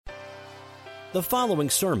The following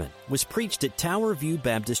sermon was preached at Tower View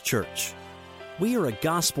Baptist Church. We are a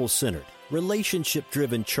gospel-centered,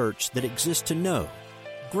 relationship-driven church that exists to know,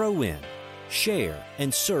 grow in, share,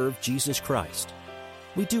 and serve Jesus Christ.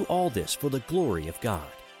 We do all this for the glory of God.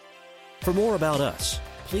 For more about us,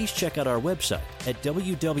 please check out our website at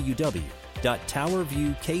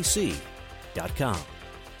www.towerviewkc.com.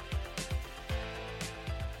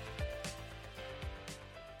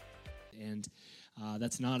 And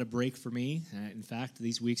that's not a break for me. In fact,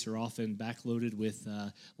 these weeks are often backloaded with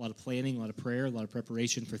a lot of planning, a lot of prayer, a lot of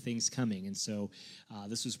preparation for things coming. And so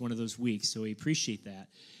this was one of those weeks, so we appreciate that.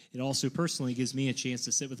 It also personally gives me a chance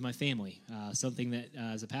to sit with my family, something that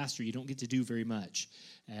as a pastor you don't get to do very much.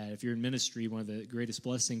 If you're in ministry, one of the greatest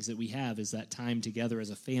blessings that we have is that time together as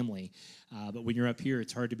a family. But when you're up here,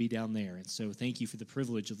 it's hard to be down there. And so thank you for the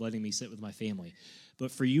privilege of letting me sit with my family.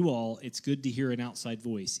 But for you all, it's good to hear an outside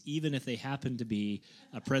voice, even if they happen to be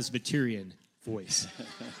a Presbyterian voice.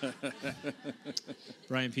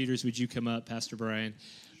 Brian Peters, would you come up, Pastor Brian?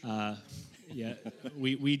 Yeah,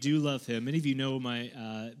 we do love him. Many of you know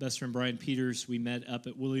my best friend Brian Peters. We met up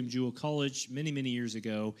at William Jewell College many, many years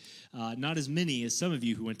ago. Not as many as some of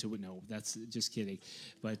you who went to, no, that's just kidding.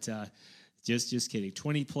 But just kidding.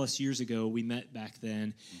 20-plus years ago, we met back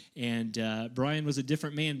then, and Brian was a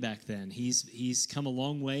different man back then. He's come a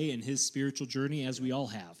long way in his spiritual journey, as we all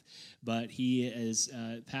have. But he is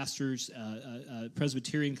pastors a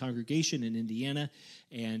Presbyterian congregation in Indiana,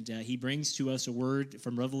 and he brings to us a word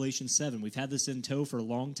from Revelation 7. We've had this in tow for a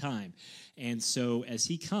long time. And so as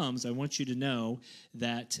he comes, I want you to know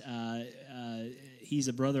that he's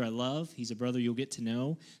a brother I love. He's a brother you'll get to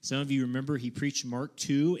know. Some of you remember he preached Mark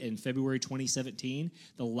 2 in February 2017.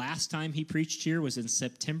 The last time he preached here was in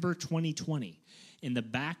September 2020 in the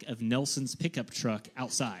back of Nelson's pickup truck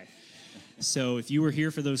outside. So if you were here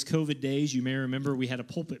for those COVID days, you may remember we had a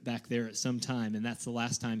pulpit back there at some time, and that's the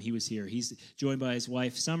last time he was here. He's joined by his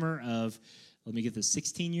wife, Summer, of, let me get this,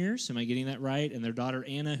 16 years. Am I getting that right? And their daughter,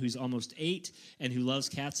 Anna, who's almost 8, and who loves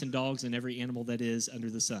cats and dogs and every animal that is under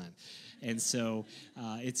the sun. And so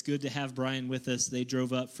it's good to have Brian with us. They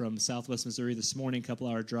drove up from Southwest Missouri this morning,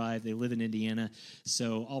 couple-hour drive. They live in Indiana.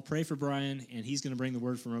 So I'll pray for Brian, and he's going to bring the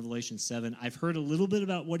word from Revelation 7. I've heard a little bit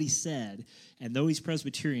about what he said, and though he's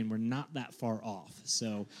Presbyterian, we're not that far off.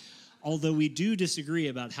 So although we do disagree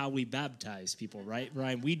about how we baptize people, right,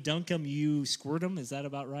 Brian? We dunk them, you squirt them. Is that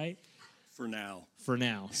about right? For now. For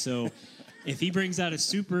now. So if he brings out a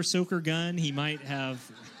super soaker gun, he might have...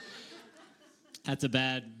 That's a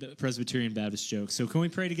bad Presbyterian Baptist joke. So can we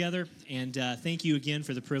pray together? And thank you again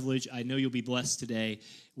for the privilege. I know you'll be blessed today.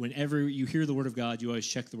 Whenever you hear the Word of God, you always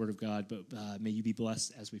check the Word of God, but may you be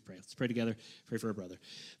blessed as we pray. Let's pray together. Pray for our brother.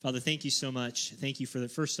 Father, thank you so much. Thank you for the,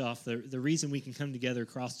 first off, the reason we can come together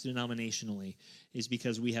cross-denominationally is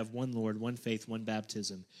because we have one Lord, one faith, one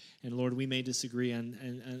baptism. And Lord, we may disagree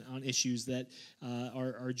on issues that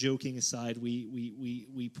are joking aside,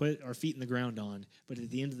 we put our feet in the ground on, but at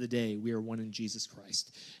the end of the day, we are one in Jesus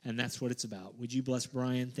Christ. And that's what it's about. Would you bless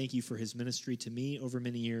Brian? Thank you for his ministry to me over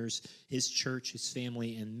many years, his church, his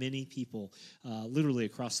family, and many people literally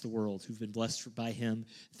across the world who've been blessed by him,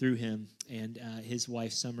 through him, and his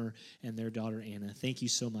wife, Summer, and their daughter, Anna. Thank you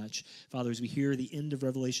so much. Father, as we hear the end of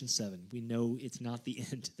Revelation 7, we know it's not the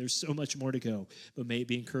end. There's so much more to go, but may it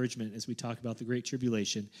be encouragement as we talk about the great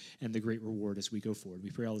tribulation and the great reward as we go forward. We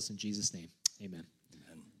pray all this in Jesus' name. Amen.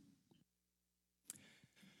 Amen.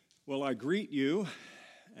 Well, I greet you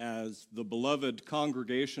as the beloved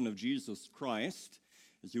congregation of Jesus Christ.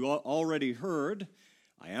 As you already heard,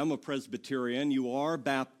 I am a Presbyterian, you are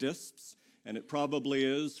Baptists, and it probably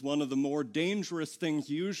is one of the more dangerous things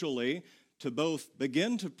usually to both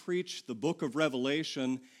begin to preach the book of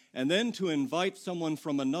Revelation and then to invite someone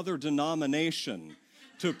from another denomination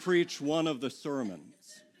to preach one of the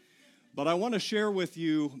sermons. But I want to share with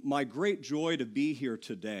you my great joy to be here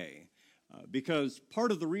today, because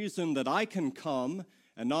part of the reason that I can come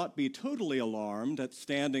and not be totally alarmed at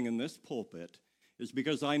standing in this pulpit is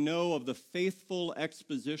because I know of the faithful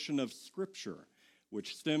exposition of Scripture,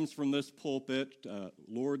 which stems from this pulpit,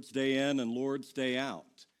 Lord's Day in and Lord's Day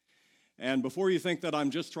out. And before you think that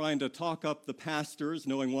I'm just trying to talk up the pastors,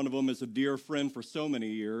 knowing one of them is a dear friend for so many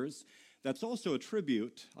years, that's also a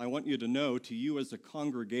tribute, I want you to know, to you as a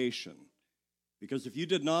congregation. Because if you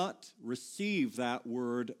did not receive that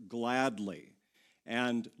word gladly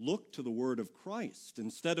and look to the word of Christ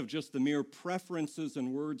instead of just the mere preferences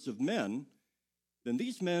and words of men, then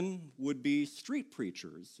these men would be street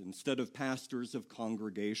preachers instead of pastors of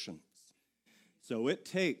congregations. So it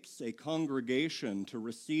takes a congregation to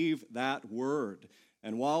receive that word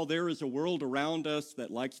And while there is a world around us that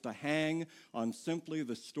likes to hang on simply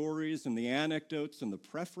the stories and the anecdotes and the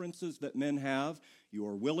preferences that men have, you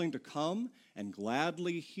are willing to come and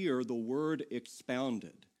gladly hear the word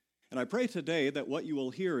expounded. And I pray today that what you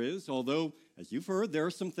will hear is, although, as you've heard, there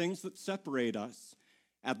are some things that separate us,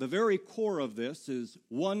 at the very core of this is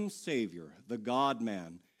one Savior, the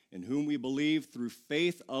God-man, in whom we believe through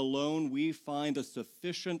faith alone we find a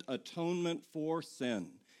sufficient atonement for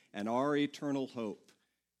sin and our eternal hope.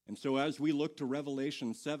 And so as we look to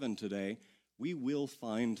Revelation 7 today, we will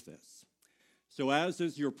find this. So as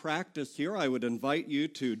is your practice here, I would invite you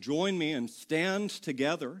to join me and stand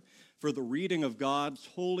together for the reading of God's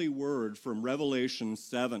holy word from Revelation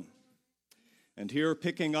 7. And here,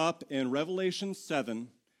 picking up in Revelation 7,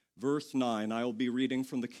 verse 9, I will be reading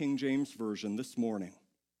from the King James Version this morning.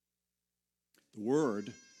 The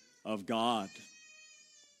word of God.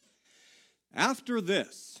 After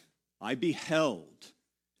this, I beheld,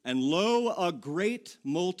 and lo, a great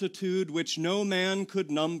multitude which no man could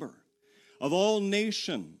number, of all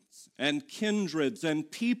nations and kindreds and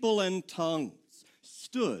people and tongues,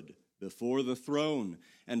 stood before the throne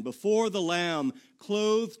and before the Lamb,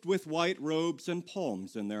 clothed with white robes and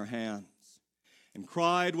palms in their hands, and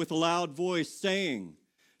cried with a loud voice, saying,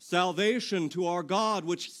 Salvation to our God,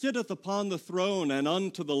 which sitteth upon the throne, and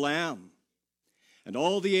unto the Lamb. And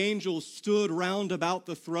all the angels stood round about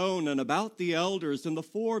the throne and about the elders and the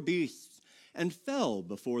four beasts, and fell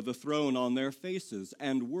before the throne on their faces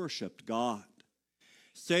and worshipped God,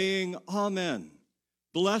 saying, Amen,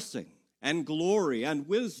 blessing and glory and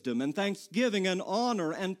wisdom and thanksgiving and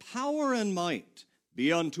honor and power and might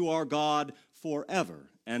be unto our God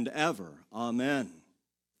forever and ever. Amen.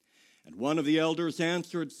 And one of the elders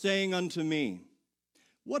answered, saying unto me,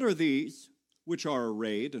 What are these which are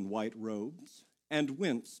arrayed in white robes? And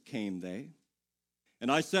whence came they?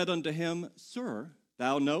 And I said unto him, Sir,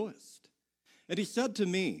 thou knowest. And he said to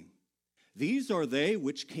me, These are they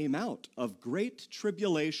which came out of great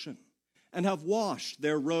tribulation, and have washed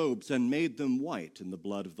their robes and made them white in the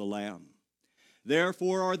blood of the Lamb.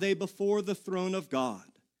 Therefore are they before the throne of God,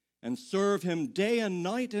 and serve him day and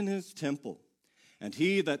night in his temple. And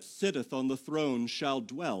he that sitteth on the throne shall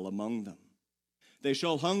dwell among them. They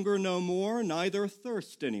shall hunger no more, neither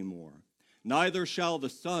thirst any more. Neither shall the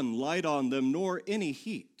sun light on them, nor any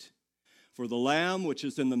heat. For the Lamb which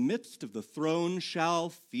is in the midst of the throne shall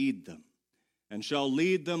feed them, and shall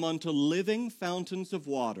lead them unto living fountains of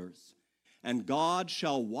waters, and God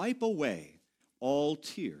shall wipe away all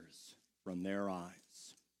tears from their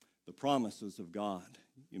eyes. The promises of God.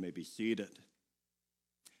 You may be seated.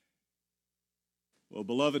 Well,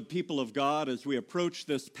 beloved people of God, as we approach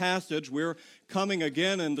this passage, we're coming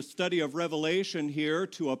again in the study of Revelation here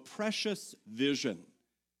to a precious vision.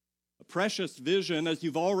 A precious vision, as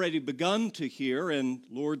you've already begun to hear in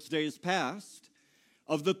Lord's days past,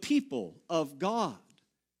 of the people of God,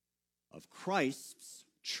 of Christ's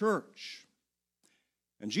church.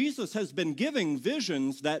 And Jesus has been giving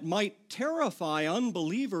visions that might terrify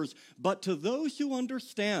unbelievers, but to those who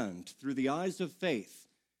understand through the eyes of faith,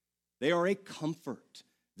 they are a comfort.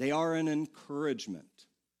 They are an encouragement.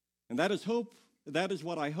 And that is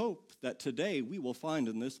what I hope that today we will find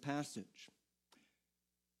in this passage.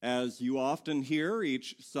 As you often hear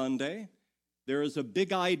each Sunday, there is a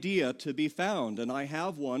big idea to be found, and I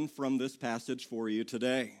have one from this passage for you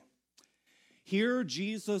today. Here,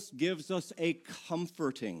 Jesus gives us a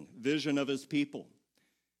comforting vision of his people,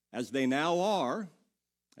 as they now are,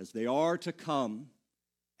 as they are to come,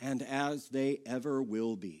 and as they ever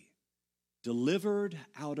will be, delivered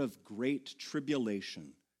out of great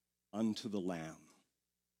tribulation unto the Lamb.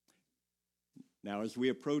 Now, as we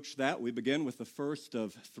approach that, we begin with the first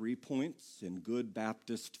of 3 points in good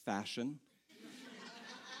Baptist fashion.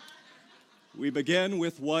 We begin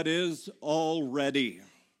with what is already.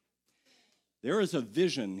 There is a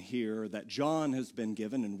vision here that John has been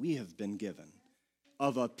given and we have been given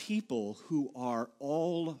of a people who are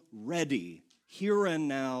already here and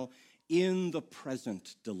now in the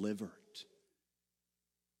present delivered.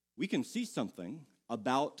 We can see something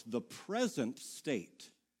about the present state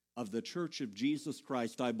of the Church of Jesus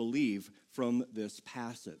Christ, I believe, from this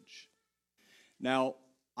passage. Now,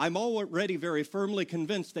 I'm already very firmly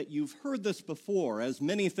convinced that you've heard this before, as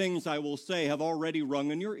many things I will say have already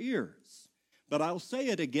rung in your ears. But I'll say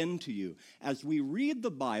it again to you. As we read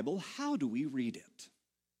the Bible, how do we read it?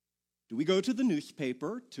 Do we go to the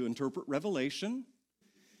newspaper to interpret Revelation?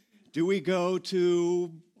 Do we go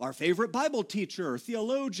to our favorite Bible teacher,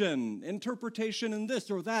 theologian, interpretation in this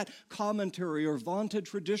or that commentary or vaunted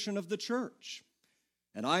tradition of the church?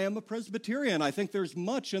 And I am a Presbyterian. I think there's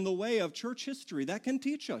much in the way of church history that can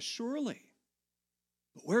teach us, surely.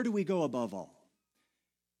 But where do we go above all?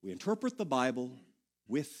 We interpret the Bible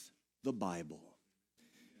with the Bible.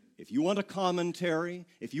 If you want a commentary,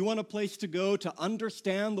 if you want a place to go to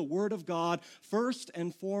understand the Word of God, first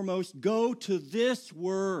and foremost, go to this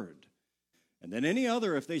Word. And then any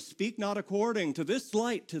other, if they speak not according to this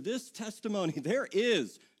light, to this testimony, there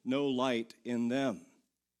is no light in them.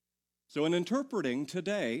 So in interpreting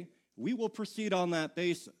today, we will proceed on that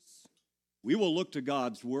basis. We will look to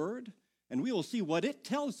God's Word, and we will see what it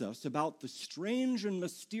tells us about the strange and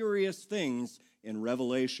mysterious things in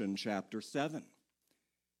Revelation chapter 7.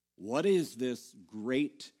 What is this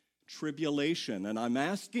great tribulation? And I'm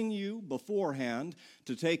asking you beforehand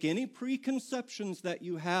to take any preconceptions that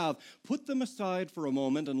you have, put them aside for a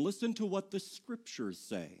moment, and listen to what the Scriptures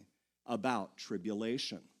say about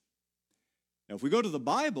tribulation. Now, if we go to the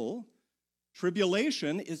Bible,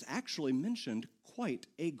 tribulation is actually mentioned quite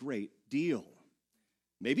a great deal.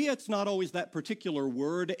 Maybe it's not always that particular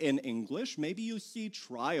word in English. Maybe you see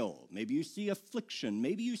trial. Maybe you see affliction.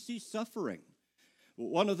 Maybe you see suffering.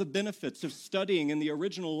 One of the benefits of studying in the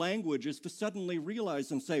original language is to suddenly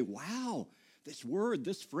realize and say, wow, this word,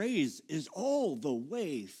 this phrase is all the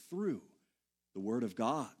way through the Word of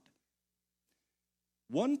God.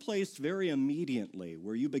 One place very immediately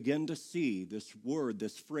where you begin to see this word,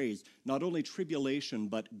 this phrase, not only tribulation,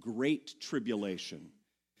 but great tribulation,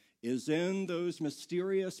 is in those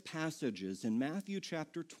mysterious passages in Matthew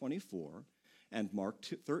chapter 24 and Mark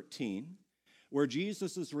 13, where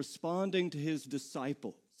Jesus is responding to his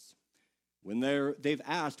disciples when they've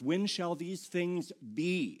asked, when shall these things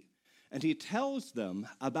be? And he tells them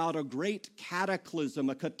about a great cataclysm,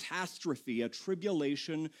 a catastrophe, a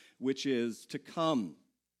tribulation which is to come.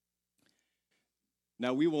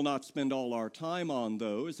 Now, we will not spend all our time on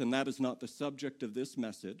those, and that is not the subject of this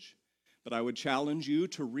message, but I would challenge you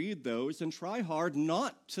to read those and try hard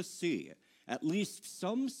not to see at least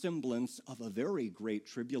some semblance of a very great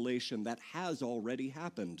tribulation that has already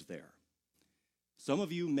happened there. Some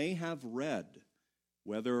of you may have read,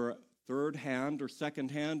 whether third-hand or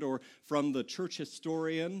second-hand, or from the church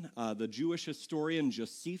historian, the Jewish historian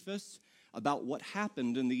Josephus, about what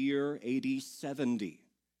happened in the year AD 70,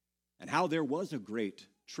 and how there was a great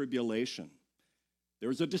tribulation. There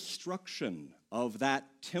was a destruction of that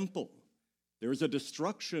temple. There was a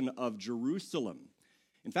destruction of Jerusalem.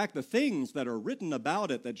 In fact, the things that are written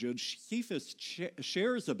about it, that Josephus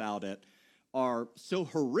shares about it, are so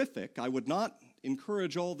horrific, I would not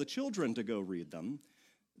encourage all the children to go read them.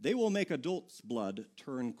 They will make adults' blood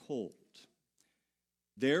turn cold.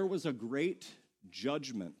 There was a great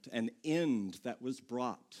judgment, an end that was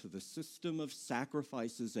brought to the system of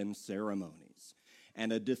sacrifices and ceremonies,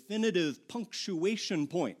 and a definitive punctuation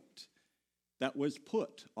point that was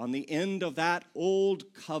put on the end of that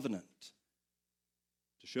old covenant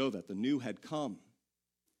to show that the new had come.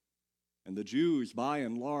 And the Jews, by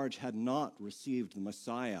and large, had not received the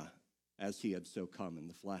Messiah as he had so come in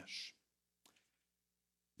the flesh.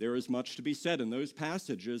 There is much to be said in those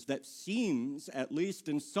passages that seems, at least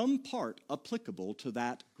in some part, applicable to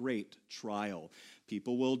that great trial.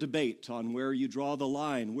 People will debate on where you draw the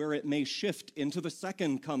line, where it may shift into the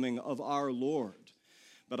second coming of our Lord.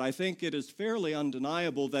 But I think it is fairly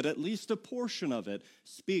undeniable that at least a portion of it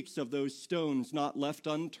speaks of those stones not left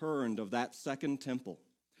unturned of that second temple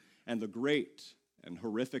and the great and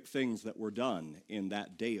horrific things that were done in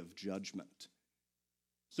that day of judgment.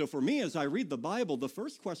 So for me, as I read the Bible, the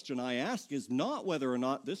first question I ask is not whether or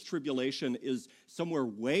not this tribulation is somewhere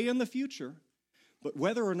way in the future, but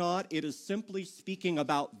whether or not it is simply speaking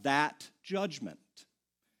about that judgment.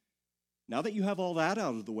 Now that you have all that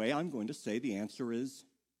out of the way, I'm going to say the answer is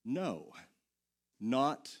no,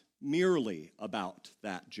 not merely about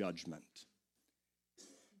that judgment.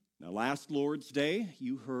 Now, last Lord's Day,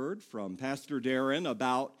 you heard from Pastor Darren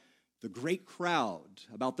about the great crowd,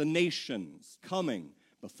 about the nations coming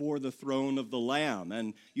before the throne of the Lamb.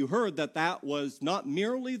 And you heard that that was not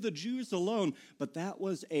merely the Jews alone, but that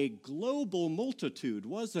was a global multitude,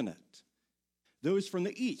 wasn't it? Those from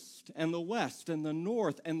the east and the west and the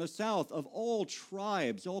north and the south, of all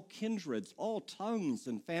tribes, all kindreds, all tongues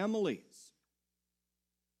and families.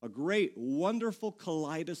 A great, wonderful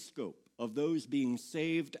kaleidoscope of those being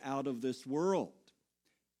saved out of this world.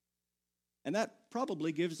 And that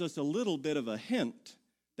probably gives us a little bit of a hint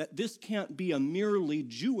that this can't be a merely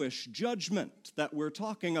Jewish judgment that we're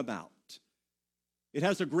talking about. It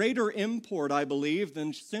has a greater import, I believe,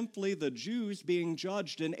 than simply the Jews being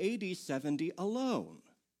judged in AD 70 alone.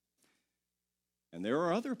 And there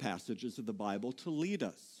are other passages of the Bible to lead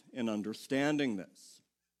us in understanding this.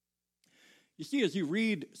 You see, as you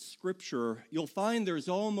read Scripture, you'll find there's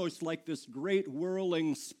almost like this great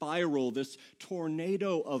whirling spiral, this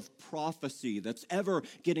tornado of prophecy that's ever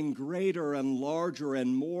getting greater and larger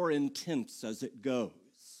and more intense as it goes.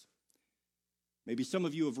 Maybe some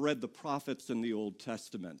of you have read the prophets in the Old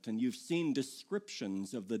Testament, and you've seen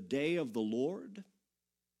descriptions of the day of the Lord.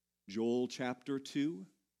 Joel chapter 2.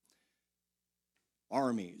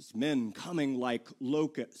 Armies, men coming like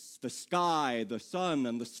locusts, the sky, the sun,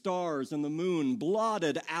 and the stars and the moon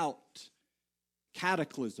blotted out.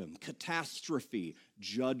 Cataclysm, catastrophe,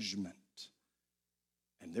 judgment.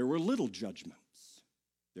 And there were little judgments.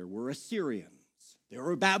 There were Assyrians. There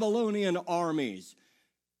were Babylonian armies.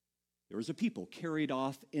 There was a people carried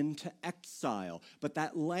off into exile. But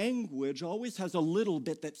that language always has a little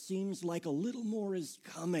bit that seems like a little more is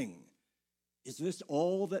coming. Is this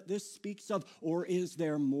all that this speaks of, or is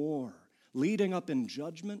there more? Leading up in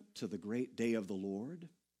judgment to the great day of the Lord.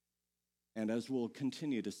 And as we'll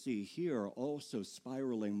continue to see here, also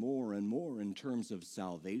spiraling more and more in terms of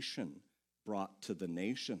salvation brought to the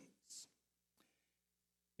nations.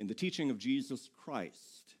 In the teaching of Jesus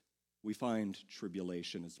Christ, we find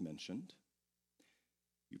tribulation is mentioned.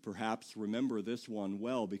 You perhaps remember this one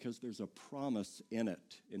well because there's a promise in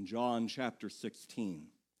it in John chapter 16.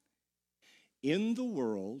 In the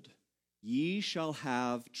world ye shall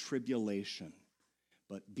have tribulation,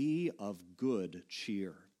 but be of good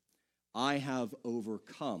cheer. I have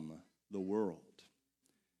overcome the world.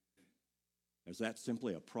 Is that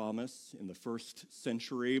simply a promise in the first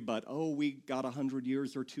century, but we got 100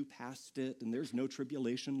 years or two past it, and there's no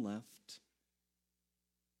tribulation left?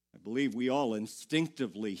 I believe we all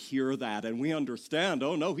instinctively hear that, and we understand,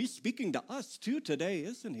 oh no, he's speaking to us too today,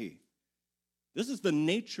 isn't he? This is the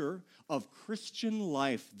nature of Christian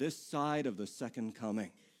life this side of the second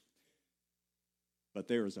coming. But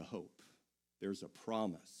there is a hope. There's a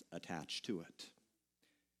promise attached to it.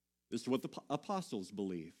 This is what the apostles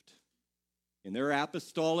believed. In their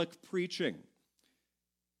apostolic preaching,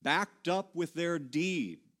 backed up with their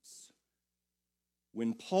deeds,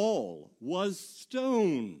 when Paul was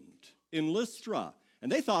stoned in Lystra, and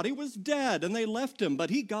they thought he was dead, and they left him, but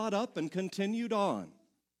he got up and continued on.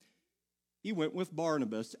 He went with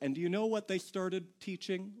Barnabas, and do you know what they started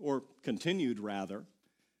teaching, or continued rather?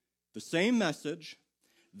 The same message,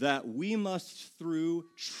 that we must through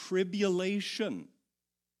tribulation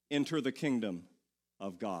enter the kingdom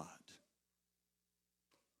of God.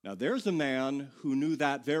 Now there's a man who knew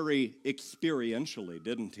that very experientially,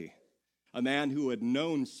 didn't he? A man who had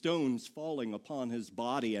known stones falling upon his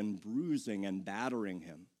body and bruising and battering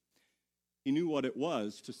him. He knew what it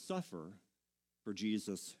was to suffer for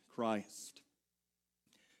Jesus Christ.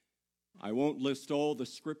 I won't list all the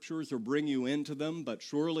scriptures or bring you into them, but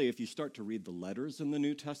surely if you start to read the letters in the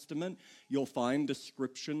New Testament, you'll find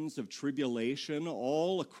descriptions of tribulation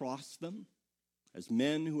all across them. As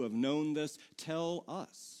men who have known this tell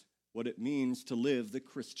us what it means to live the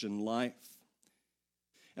Christian life.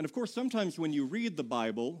 And of course, sometimes when you read the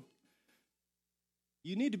Bible,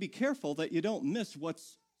 you need to be careful that you don't miss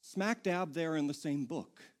what's smack dab there in the same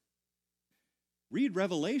book. Read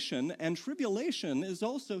Revelation, and tribulation is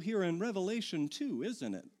also here in Revelation too,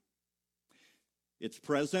 isn't it? It's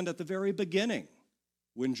present at the very beginning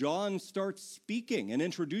when John starts speaking and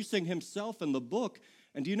introducing himself in the book.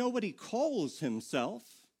 And do you know what he calls himself?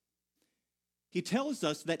 He tells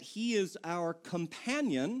us that he is our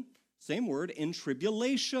companion, same word, in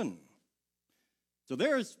tribulation. So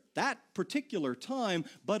there's that particular time,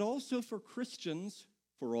 but also for Christians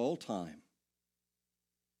for all time.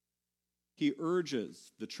 He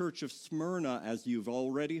urges the church of Smyrna, as you've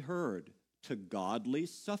already heard, to godly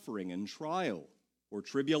suffering and trial or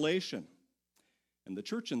tribulation. And the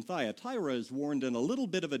church in Thyatira is warned in a little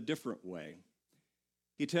bit of a different way.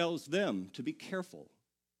 He tells them to be careful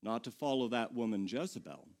not to follow that woman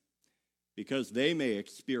Jezebel, because they may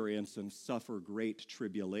experience and suffer great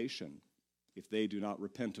tribulation if they do not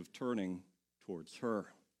repent of turning towards her.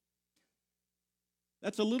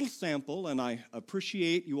 That's a little sample, and I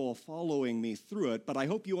appreciate you all following me through it, but I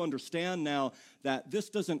hope you understand now that this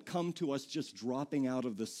doesn't come to us just dropping out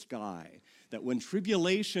of the sky. That when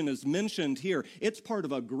tribulation is mentioned here, it's part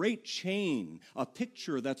of a great chain, a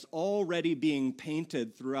picture that's already being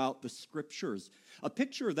painted throughout the Scriptures. A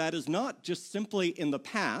picture that is not just simply in the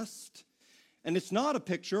past, and it's not a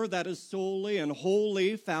picture that is solely and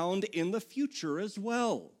wholly found in the future as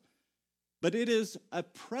well. But it is a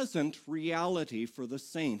present reality for the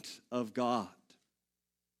saint of God.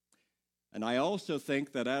 And I also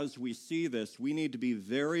think that as we see this, we need to be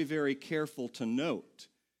very, very careful to note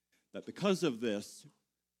that because of this,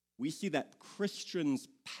 we see that Christians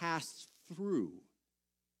pass through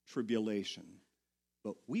tribulation,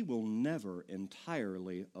 but we will never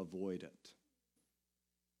entirely avoid it.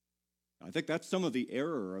 I think that's some of the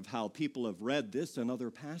error of how people have read this and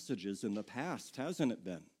other passages in the past, hasn't it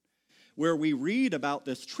been? Where we read about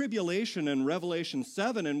this tribulation in Revelation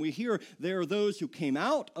 7, and we hear there are those who came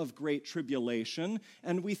out of great tribulation,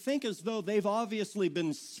 and we think as though they've obviously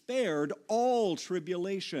been spared all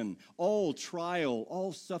tribulation, all trial,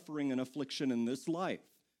 all suffering and affliction in this life.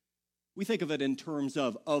 We think of it in terms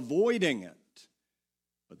of avoiding it,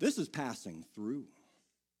 but this is passing through.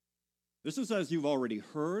 This is, as you've already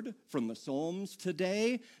heard from the Psalms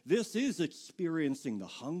today, this is experiencing the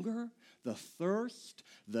hunger, the thirst,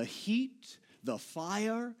 the heat, the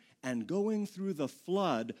fire, and going through the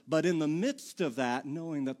flood, but in the midst of that,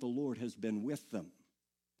 knowing that the Lord has been with them.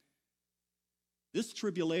 This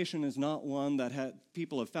tribulation is not one that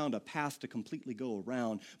people have found a path to completely go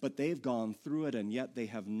around, but they've gone through it, and yet they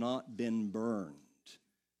have not been burned.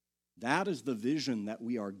 That is the vision that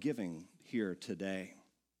we are giving here today.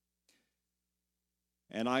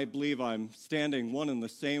 And I believe I'm standing one and the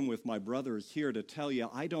same with my brothers here to tell you,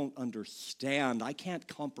 I don't understand, I can't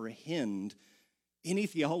comprehend any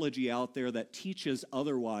theology out there that teaches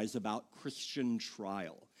otherwise about Christian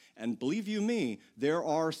trial. And believe you me, there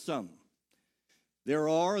are some. There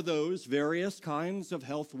are those various kinds of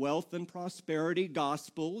health, wealth, and prosperity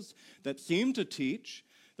gospels that seem to teach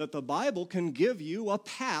that the Bible can give you a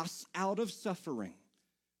pass out of suffering,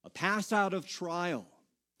 a pass out of trial.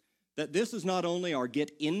 That this is not only our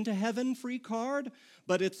get into heaven free card,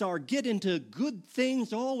 but it's our get into good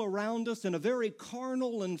things all around us in a very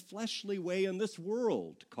carnal and fleshly way in this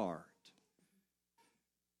world card.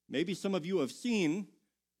 Maybe some of you have seen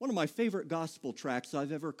one of my favorite gospel tracts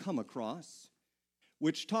I've ever come across,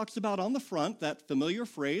 which talks about on the front that familiar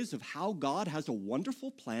phrase of how God has a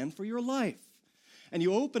wonderful plan for your life. And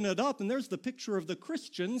you open it up, and there's the picture of the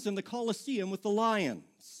Christians in the Colosseum with the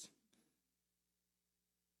lions.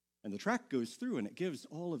 And the tract goes through, and it gives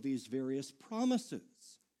all of these various promises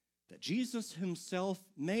that Jesus himself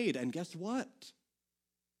made. And guess what?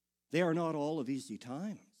 They are not all of easy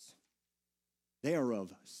times. They are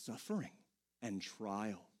of suffering and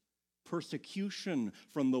trial, persecution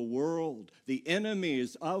from the world, the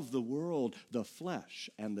enemies of the world, the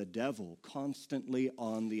flesh and the devil constantly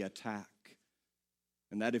on the attack.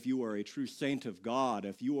 And that if you are a true saint of God,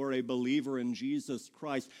 if you are a believer in Jesus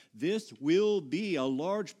Christ, this will be a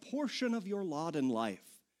large portion of your lot in life,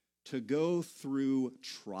 to go through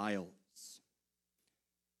trials.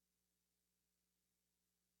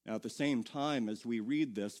 Now, at the same time, as we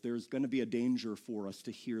read this, there's going to be a danger for us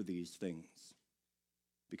to hear these things.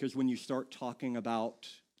 Because when you start talking about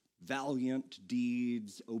valiant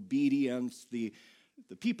deeds, obedience, the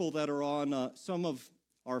people that are on some of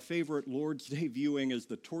our favorite Lord's Day viewing is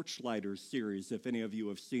the Torchlighters series, if any of you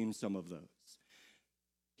have seen some of those.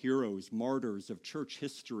 Heroes, martyrs of church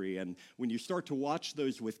history. And when you start to watch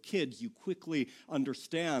those with kids, you quickly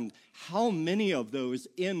understand how many of those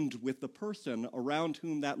end with the person around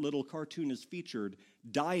whom that little cartoon is featured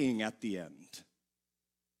dying at the end.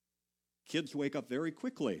 Kids wake up very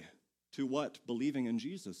quickly to what believing in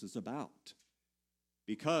Jesus is about,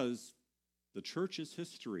 because the church's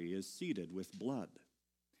history is seeded with blood.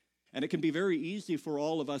 And it can be very easy for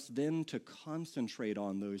all of us then to concentrate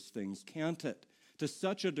on those things, can't it? To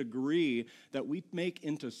such a degree that we make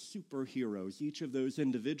into superheroes each of those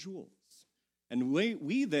individuals. And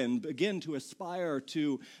we then begin to aspire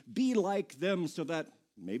to be like them, so that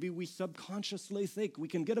maybe we subconsciously think we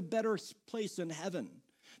can get a better place in heaven,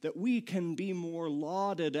 that we can be more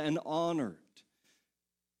lauded and honored,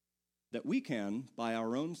 that we can, by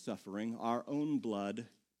our own suffering, our own blood,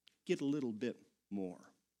 get a little bit more.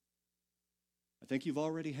 I think you've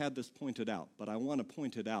already had this pointed out, but I want to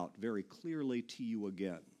point it out very clearly to you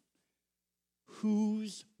again.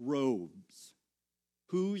 Whose robes,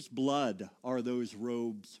 whose blood are those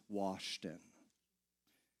robes washed in?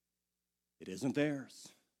 It isn't theirs.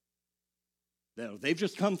 They've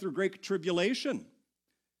just come through great tribulation.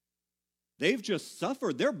 They've just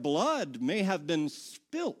suffered. Their blood may have been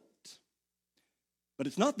spilt, but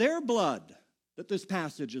it's not their blood that this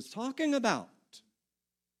passage is talking about.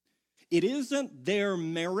 It isn't their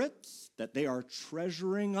merits that they are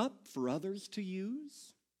treasuring up for others to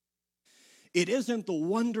use. It isn't the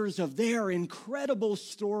wonders of their incredible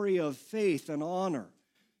story of faith and honor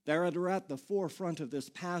that are at the forefront of this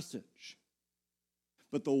passage.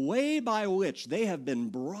 But the way by which they have been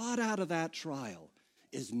brought out of that trial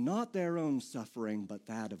is not their own suffering, but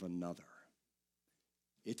that of another.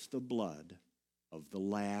 It's the blood of the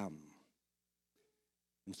Lamb.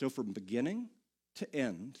 And so from beginning to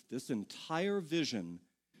end, this entire vision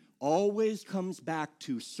always comes back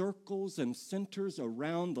to circles and centers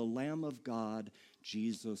around the Lamb of God,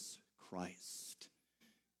 Jesus Christ.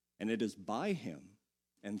 And it is by him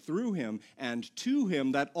and through him and to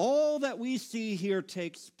him that all that we see here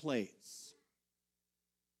takes place.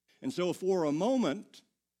 And so for a moment,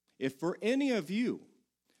 if for any of you,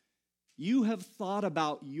 you have thought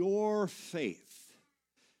about your faith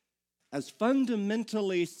as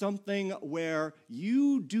fundamentally something where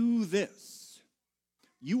you do this,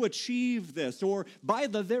 you achieve this, or by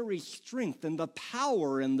the very strength and the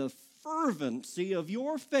power and the fervency of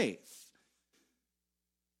your faith,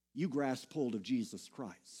 you grasp hold of Jesus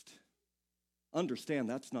Christ. Understand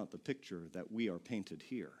that's not the picture that we are painted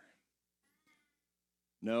here.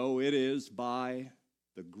 No, it is by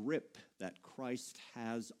the grip that Christ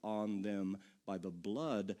has on them, by the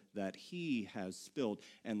blood that he has spilled,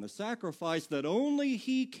 and the sacrifice that only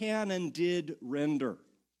he can and did render,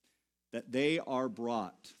 that they are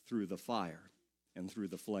brought through the fire and through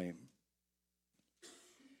the flame.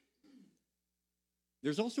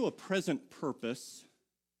 There's also a present purpose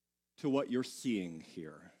to what you're seeing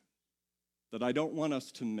here that I don't want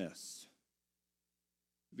us to miss.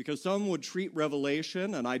 Because some would treat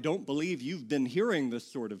Revelation, and I don't believe you've been hearing this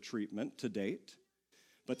sort of treatment to date,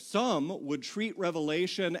 but some would treat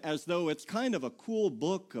Revelation as though it's kind of a cool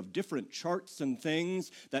book of different charts and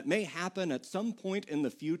things that may happen at some point in the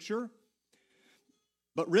future.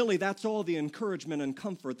 But really, that's all the encouragement and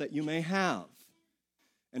comfort that you may have.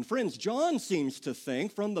 And friends, John seems to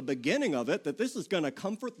think from the beginning of it that this is going to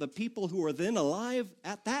comfort the people who are then alive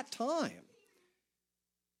at that time.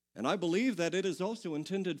 And I believe that it is also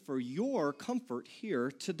intended for your comfort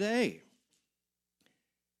here today.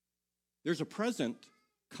 There's a present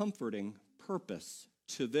comforting purpose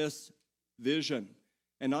to this vision,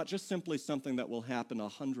 and not just simply something that will happen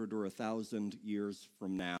 100 or 1,000 years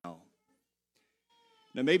from now.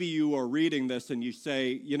 Now, maybe you are reading this and you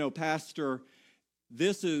say, Pastor,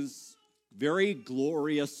 this is very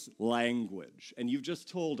glorious language, and you've just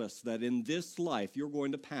told us that in this life you're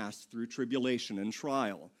going to pass through tribulation and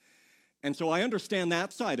trial. And so I understand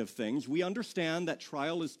that side of things. We understand that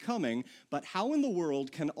trial is coming, but how in the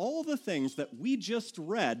world can all the things that we just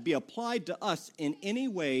read be applied to us in any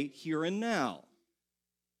way here and now?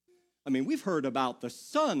 I mean, we've heard about the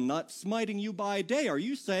sun not smiting you by day. Are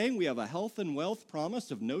you saying we have a health and wealth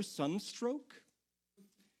promise of no sunstroke?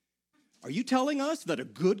 Are you telling us that a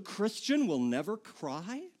good Christian will never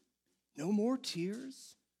cry? No more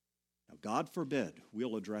tears? Now, God forbid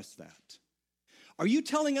we'll address that. Are you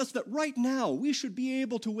telling us that right now we should be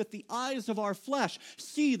able to, with the eyes of our flesh,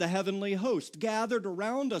 see the heavenly host gathered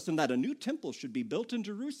around us and that a new temple should be built in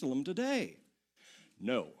Jerusalem today?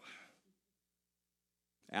 No.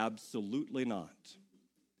 Absolutely not.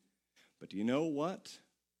 But do you know what?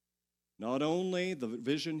 Not only the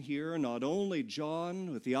vision here, not only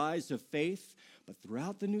John with the eyes of faith, but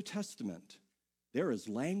throughout the New Testament, there is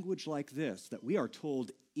language like this that we are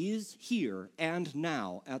told is here and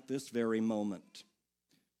now at this very moment.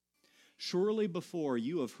 Surely before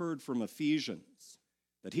you have heard from Ephesians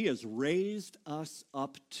that he has raised us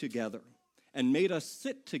up together and made us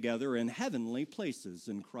sit together in heavenly places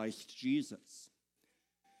in Christ Jesus.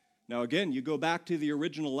 Now again, you go back to the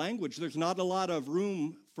original language, there's not a lot of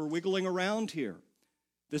room for wiggling around here.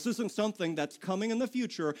 This isn't something that's coming in the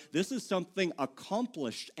future. This is something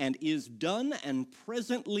accomplished and is done and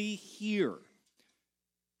presently here.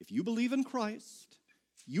 If you believe in Christ,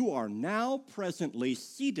 you are now presently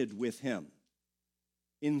seated with him,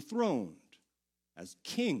 enthroned as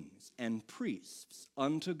kings and priests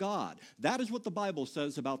unto God. That is what the Bible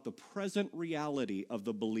says about the present reality of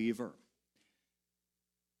the believer.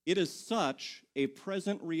 It is such a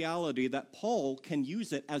present reality that Paul can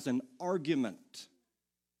use it as an argument.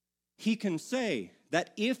 He can say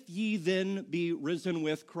that if ye then be risen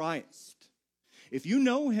with Christ, if you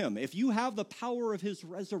know him, if you have the power of his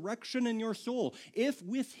resurrection in your soul, if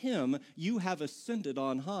with him you have ascended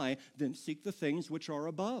on high, then seek the things which are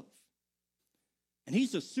above. And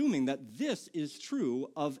he's assuming that this is true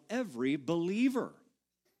of every believer.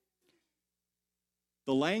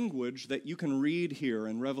 The language that you can read here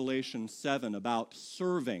in Revelation 7 about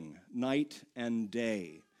serving night and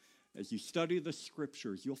day, as you study the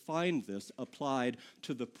scriptures, you'll find this applied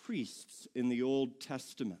to the priests in the Old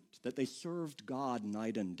Testament, that they served God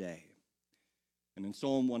night and day. And in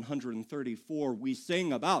Psalm 134, we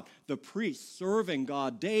sing about the priests serving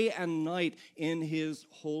God day and night in his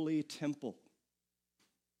holy temple.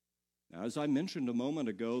 Now, as I mentioned a moment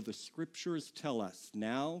ago, the scriptures tell us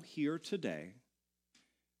now, here today,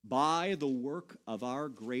 by the work of our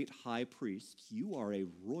great high priest, you are a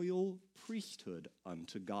royal priesthood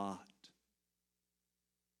unto God.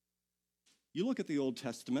 You look at the Old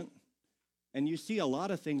Testament, and you see a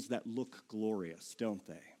lot of things that look glorious, don't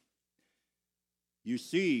they? You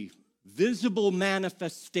see visible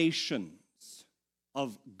manifestations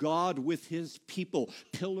of God with his people,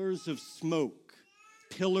 pillars of smoke,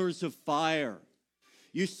 pillars of fire.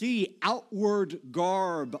 You see outward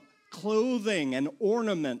garb, clothing, and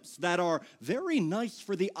ornaments that are very nice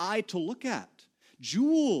for the eye to look at.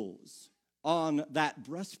 Jewels on that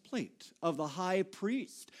breastplate of the high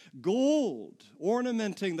priest, gold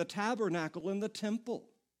ornamenting the tabernacle and the temple.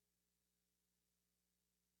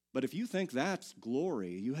 But if you think that's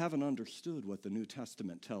glory, you haven't understood what the New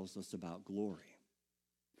Testament tells us about glory.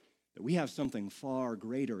 That we have something far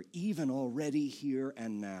greater, even already here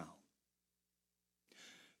and now.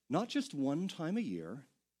 Not just one time a year,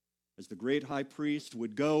 as the great high priest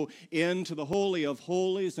would go into the Holy of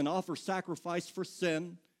Holies and offer sacrifice for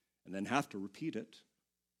sin, and then have to repeat it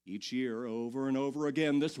each year over and over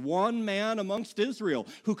again. This one man amongst Israel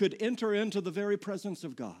who could enter into the very presence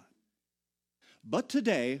of God. But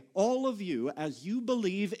today, all of you, as you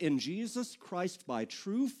believe in Jesus Christ by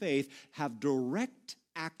true faith, have direct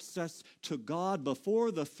access to God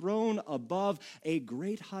before the throne above, a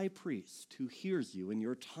great high priest who hears you in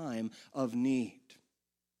your time of need.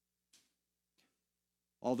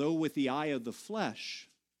 Although with the eye of the flesh,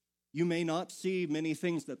 you may not see many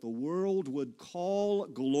things that the world would call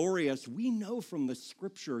glorious, we know from the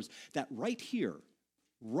scriptures that right here,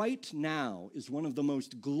 right now, is one of the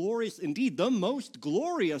most glorious, indeed the most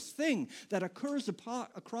glorious thing that occurs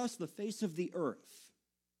across the face of the earth.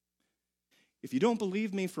 If you don't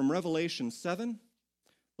believe me from Revelation 7,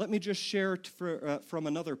 let me just share from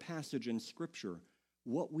another passage in Scripture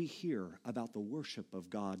what we hear about the worship of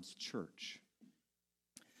God's church.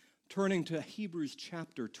 Turning to Hebrews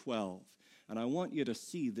chapter 12, and I want you to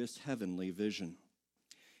see this heavenly vision.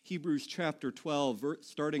 Hebrews chapter 12,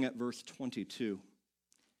 starting at verse 22.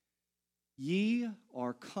 Ye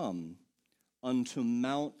are come unto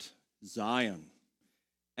Mount Zion,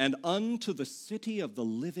 and unto the city of the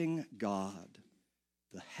living God,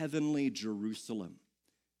 the heavenly Jerusalem,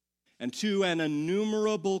 and to an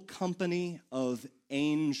innumerable company of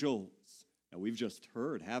angels. Now, we've just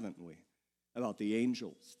heard, haven't we, about the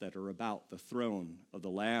angels that are about the throne of the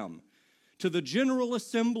Lamb. To the general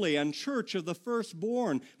assembly and church of the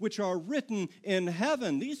firstborn, which are written in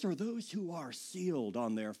heaven. These are those who are sealed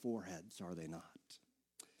on their foreheads, are they not?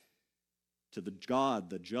 To the God,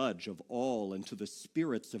 the judge of all, and to the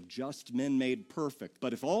spirits of just men made perfect.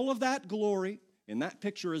 But if all of that glory in that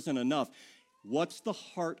picture isn't enough, what's the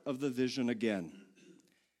heart of the vision again?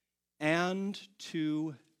 And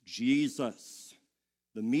to Jesus,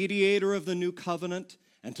 the mediator of the new covenant,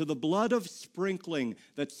 and to the blood of sprinkling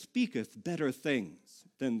that speaketh better things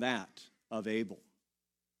than that of Abel.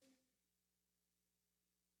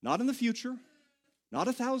 Not in the future, not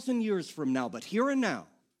 1,000 years from now, but here and now,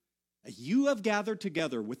 as you have gathered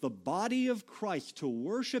together with the body of Christ to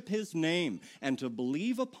worship his name and to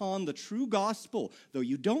believe upon the true gospel, though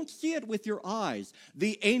you don't see it with your eyes,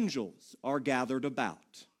 the angels are gathered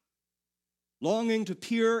about, longing to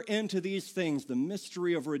peer into these things, the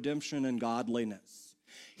mystery of redemption and godliness.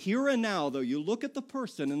 Here and now, though you look at the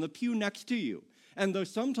person in the pew next to you, and though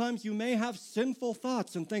sometimes you may have sinful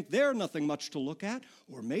thoughts and think they're nothing much to look at,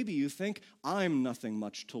 or maybe you think I'm nothing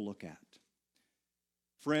much to look at.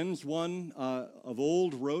 Friends, one of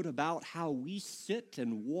old wrote about how we sit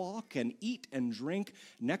and walk and eat and drink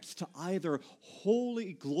next to either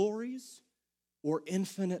holy glories or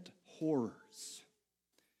infinite horrors.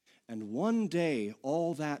 And one day,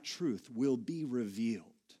 all that truth will be revealed.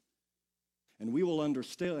 And we will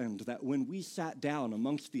understand that when we sat down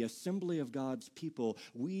amongst the assembly of God's people,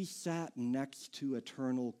 we sat next to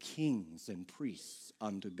eternal kings and priests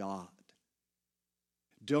unto God.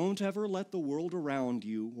 Don't ever let the world around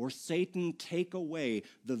you or Satan take away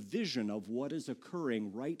the vision of what is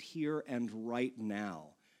occurring right here and right now.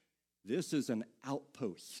 This is an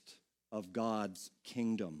outpost of God's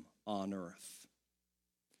kingdom on earth.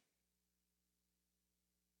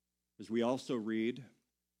 As we also read,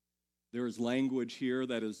 there is language here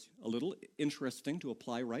that is a little interesting to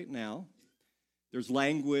apply right now. There's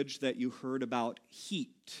language that you heard about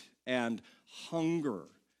heat and hunger,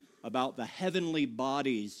 about the heavenly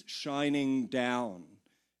bodies shining down,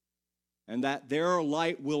 and that their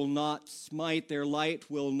light will not smite, their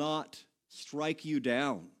light will not strike you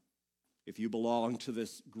down if you belong to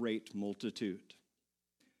this great multitude.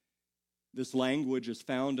 This language is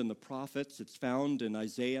found in the prophets. It's found in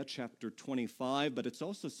Isaiah chapter 25, but it's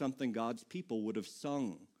also something God's people would have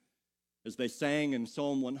sung as they sang in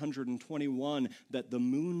Psalm 121, that the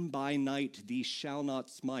moon by night thee shall not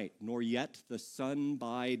smite, nor yet the sun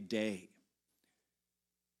by day.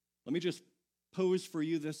 Let me just pose for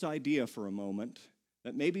you this idea for a moment,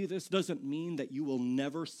 that maybe this doesn't mean that you will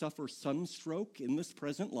never suffer sunstroke in this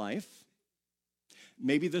present life.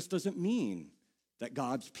 Maybe this doesn't mean that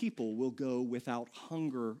God's people will go without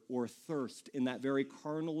hunger or thirst in that very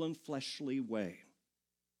carnal and fleshly way.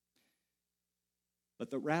 But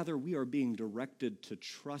that rather we are being directed to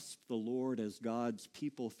trust the Lord as God's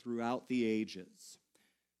people throughout the ages.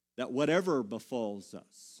 That whatever befalls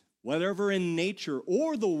us, whatever in nature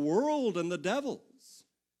or the world and the devils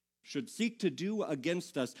should seek to do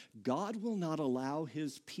against us, God will not allow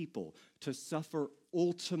his people to suffer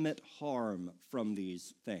ultimate harm from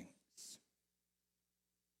these things.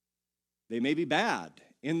 They may be bad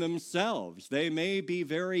in themselves. They may be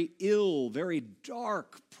very ill, very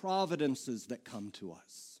dark providences that come to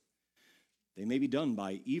us. They may be done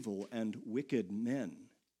by evil and wicked men.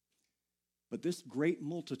 But this great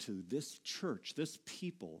multitude, this church, this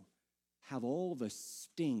people, have all the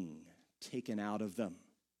sting taken out of them.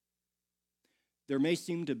 There may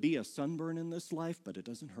seem to be a sunburn in this life, but it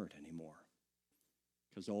doesn't hurt anymore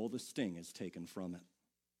because all the sting is taken from it.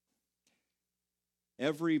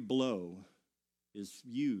 Every blow is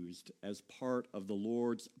used as part of the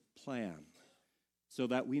Lord's plan so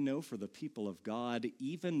that we know for the people of God,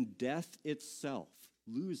 even death itself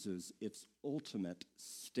loses its ultimate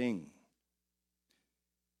sting.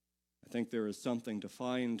 I think there is something to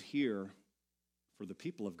find here for the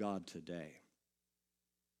people of God today.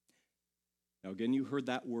 Now, again, you heard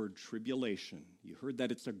that word tribulation. You heard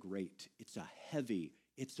that it's a great, it's a heavy,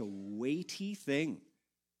 it's a weighty thing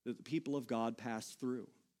that the people of God pass through.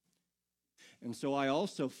 And so I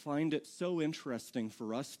also find it so interesting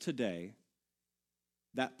for us today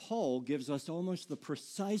that Paul gives us almost the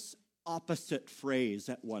precise opposite phrase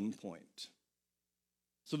at one point.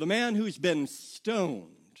 So the man who's been stoned,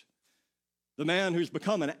 the man who's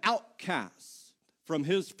become an outcast from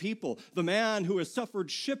his people, the man who has suffered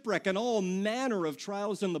shipwreck and all manner of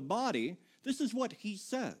trials in the body, this is what he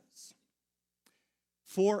says.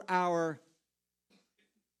 For our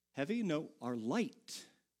heavy, no, our light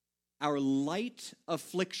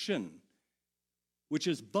affliction, which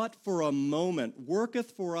is but for a moment,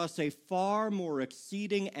 worketh for us a far more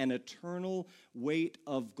exceeding and eternal weight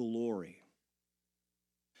of glory.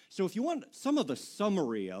 So if you want some of the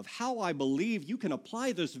summary of how I believe you can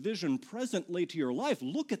apply this vision presently to your life,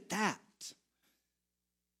 look at that.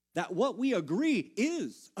 That what we agree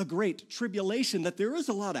is a great tribulation, that there is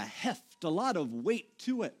a lot of heft, a lot of weight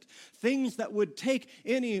to it. Things that would take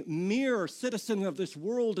any mere citizen of this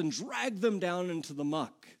world and drag them down into the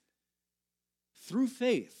muck. Through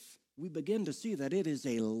faith, we begin to see that it is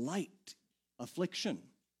a light affliction.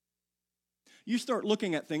 You start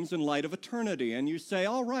looking at things in light of eternity, and you say,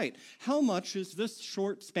 all right, how much is this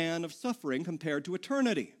short span of suffering compared to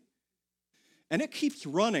eternity? And it keeps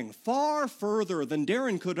running far further than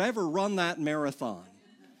Darren could ever run that marathon.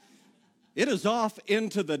 It is off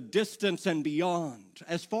into the distance and beyond,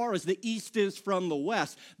 as far as the east is from the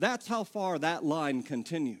west. That's how far that line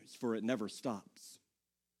continues, for it never stops.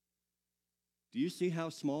 Do you see how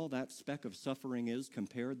small that speck of suffering is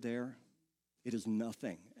compared there? It is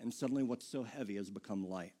nothing, and suddenly what's so heavy has become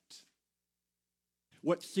light.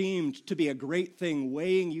 What seemed to be a great thing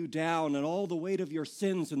weighing you down and all the weight of your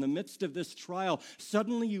sins in the midst of this trial,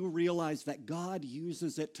 suddenly you realize that God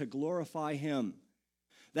uses it to glorify him.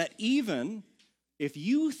 That even if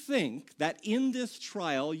you think that in this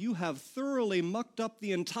trial you have thoroughly mucked up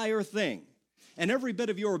the entire thing, and every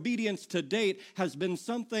bit of your obedience to date has been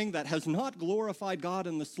something that has not glorified God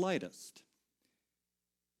in the slightest,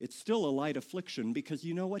 it's still a light affliction, because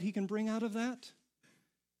you know what he can bring out of that?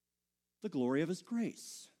 The glory of his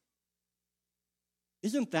grace.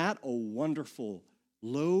 Isn't that a wonderful,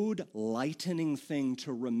 load-lightening thing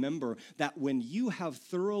to remember, that when you have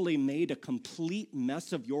thoroughly made a complete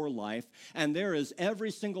mess of your life, and there is every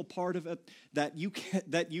single part of it that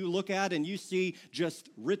you look at and you see just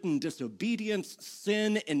written disobedience,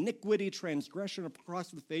 sin, iniquity, transgression across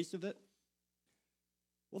the face of it?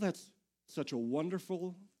 Well, that's such a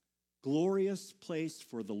wonderful, glorious place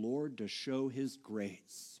for the Lord to show his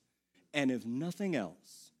grace. And if nothing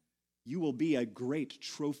else, you will be a great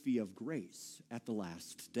trophy of grace at the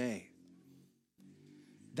last day.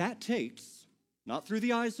 That takes, not through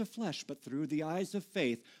the eyes of flesh, but through the eyes of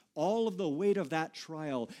faith, all of the weight of that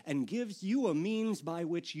trial, and gives you a means by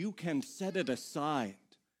which you can set it aside,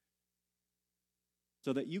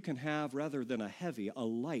 so that you can have, rather than a heavy, a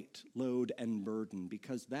light load and burden,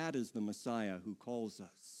 because that is the Messiah who calls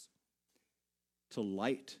us to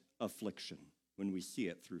light affliction when we see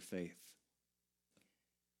it through faith.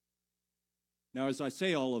 Now, as I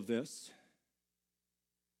say all of this,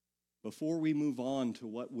 before we move on to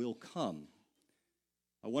what will come,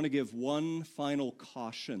 I want to give one final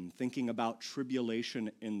caution thinking about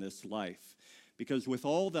tribulation in this life. Because with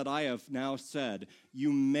all that I have now said,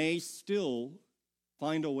 you may still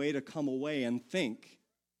find a way to come away and think,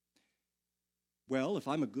 well, if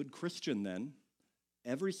I'm a good Christian then,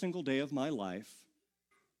 every single day of my life,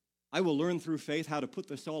 I will learn through faith how to put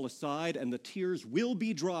this all aside, and the tears will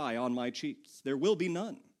be dry on my cheeks. There will be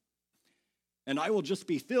none. And I will just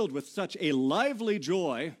be filled with such a lively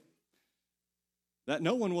joy that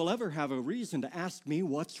no one will ever have a reason to ask me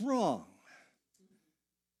what's wrong.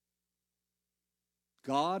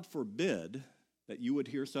 God forbid that you would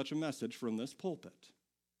hear such a message from this pulpit.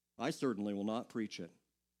 I certainly will not preach it.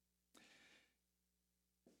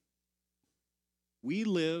 We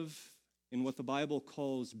live in what the Bible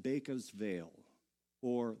calls Baca's Vale,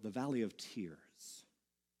 or the Valley of Tears.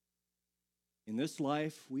 In this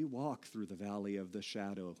life, we walk through the valley of the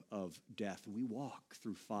shadow of death. We walk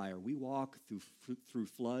through fire. We walk through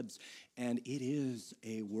floods, and it is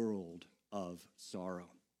a world of sorrow.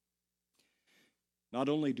 Not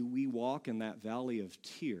only do we walk in that valley of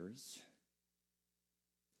tears,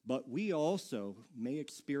 but we also may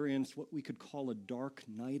experience what we could call a dark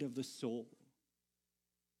night of the soul.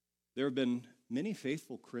 There have been many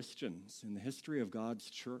faithful Christians in the history of God's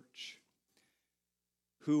church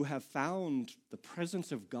who have found the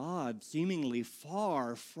presence of God seemingly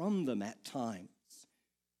far from them at times,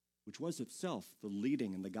 which was itself the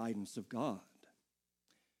leading and the guidance of God.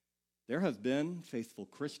 There have been faithful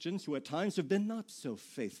Christians who at times have been not so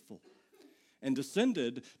faithful and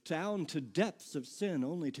descended down to depths of sin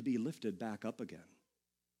only to be lifted back up again.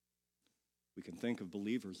 We can think of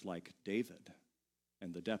believers like David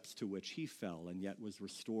and the depths to which he fell and yet was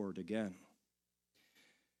restored again.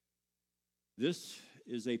 This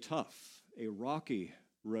is a tough, a rocky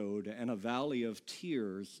road and a valley of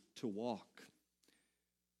tears to walk.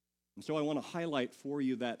 And so I want to highlight for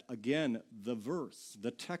you that, again, the verse, the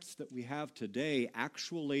text that we have today,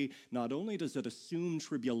 actually not only does it assume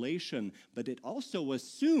tribulation, but it also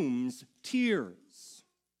assumes tears.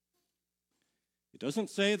 It doesn't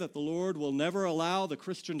say that the Lord will never allow the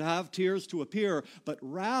Christian to have tears to appear, but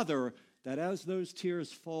rather that as those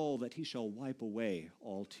tears fall, that he shall wipe away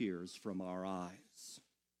all tears from our eyes.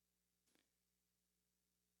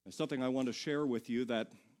 There's something I want to share with you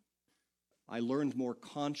that I learned more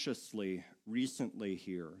consciously recently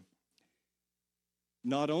here.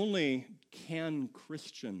 Not only can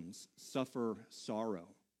Christians suffer sorrow,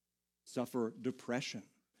 suffer depression,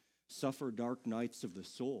 suffer dark nights of the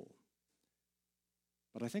soul,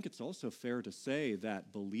 but I think it's also fair to say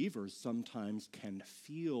that believers sometimes can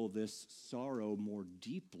feel this sorrow more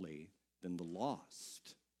deeply than the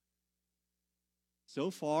lost.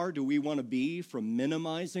 So far, do we want to be from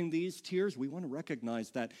minimizing these tears? We want to recognize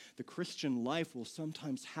that the Christian life will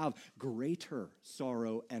sometimes have greater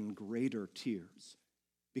sorrow and greater tears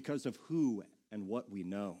because of who and what we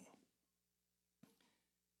know.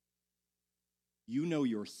 You know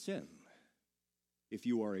your sin if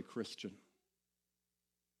you are a Christian.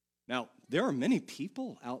 Now, there are many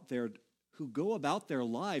people out there who go about their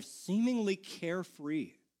lives seemingly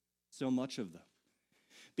carefree, so much of them,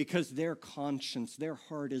 because their conscience, their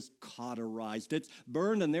heart is cauterized, it's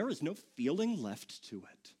burned, and there is no feeling left to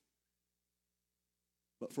it.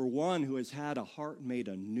 But for one who has had a heart made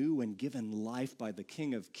anew and given life by the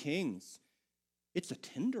King of Kings, it's a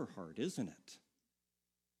tender heart, isn't it?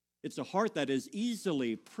 It's a heart that is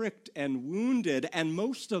easily pricked and wounded, and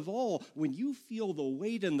most of all, when you feel the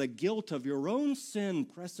weight and the guilt of your own sin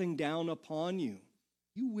pressing down upon you,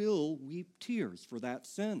 you will weep tears for that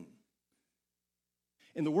sin.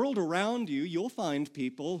 In the world around you, you'll find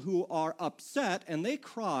people who are upset and they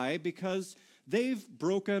cry because they've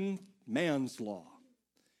broken man's law,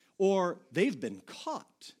 or they've been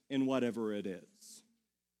caught in whatever it is.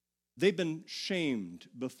 They've been shamed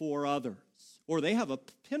before others, or they have a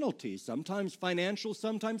penalty, sometimes financial,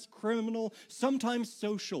 sometimes criminal, sometimes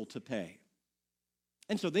social to pay.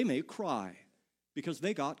 And so they may cry because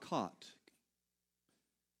they got caught.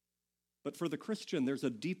 But for the Christian, there's a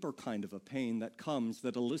deeper kind of a pain that comes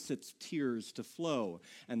that elicits tears to flow,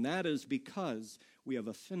 and that is because we have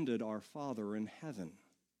offended our Father in heaven.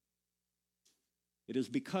 It is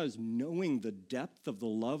because knowing the depth of the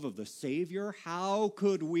love of the Savior, how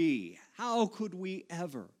could we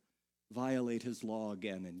ever violate his law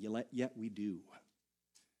again? And yet we do.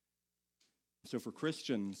 So for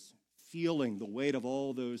Christians, feeling the weight of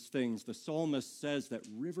all those things, the psalmist says that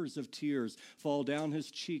rivers of tears fall down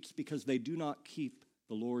his cheeks because they do not keep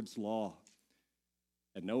the Lord's law.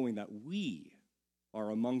 And knowing that we are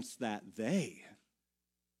amongst that they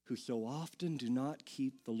who so often do not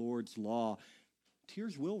keep the Lord's law,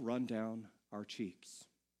 tears will run down our cheeks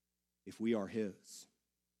if we are his.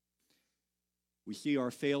 We see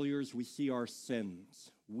our failures, we see our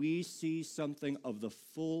sins. We see something of the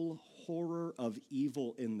full horror of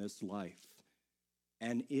evil in this life,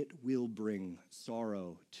 and it will bring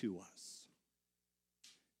sorrow to us.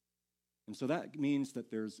 And so that means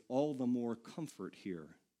that there's all the more comfort here,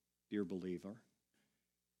 dear believer,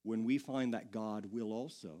 when we find that God will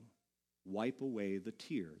also wipe away the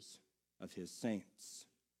tears of his saints.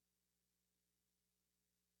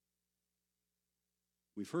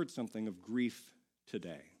 We've heard something of grief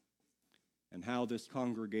today and how this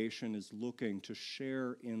congregation is looking to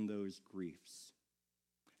share in those griefs.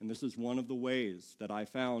 And this is one of the ways that I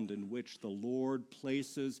found in which the Lord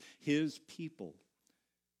places his people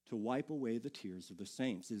to wipe away the tears of the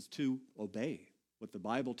saints, is to obey what the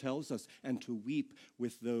Bible tells us and to weep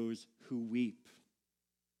with those who weep.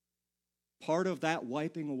 Part of that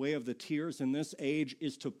wiping away of the tears in this age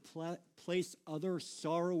is to place other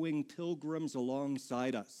sorrowing pilgrims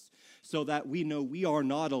alongside us so that we know we are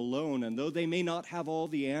not alone, and though they may not have all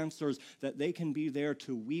the answers, that they can be there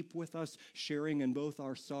to weep with us, sharing in both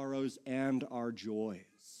our sorrows and our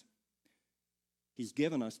joys. He's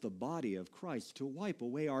given us the body of Christ to wipe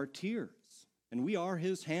away our tears, and we are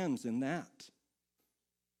his hands in that.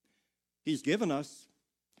 He's given us,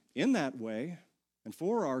 in that way, and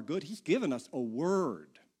for our good, he's given us a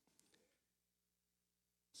word.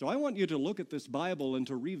 So I want you to look at this Bible and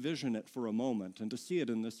to revision it for a moment and to see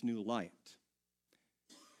it in this new light.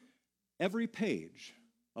 Every page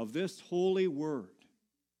of this holy word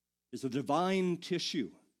is a divine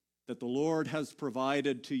tissue that the Lord has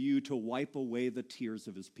provided to you to wipe away the tears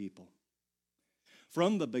of his people.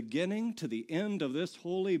 From the beginning to the end of this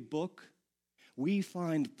holy book, we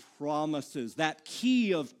find promises, that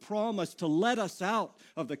key of promise to let us out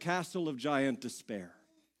of the castle of giant despair.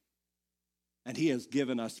 And he has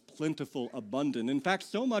given us plentiful, abundant. In fact,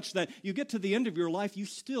 so much that you get to the end of your life, you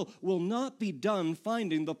still will not be done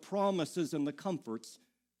finding the promises and the comforts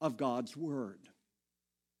of God's word.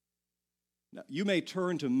 Now, you may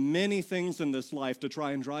turn to many things in this life to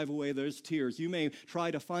try and drive away those tears. You may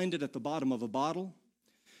try to find it at the bottom of a bottle.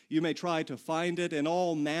 You may try to find it in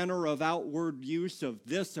all manner of outward use of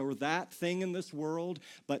this or that thing in this world.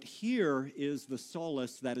 But here is the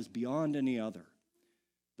solace that is beyond any other.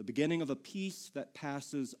 The beginning of a peace that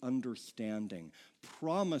passes understanding.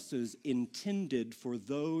 Promises intended for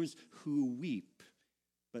those who weep,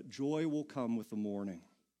 but joy will come with the morning.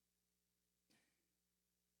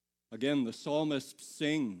 Again, the psalmist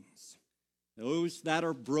sings, those that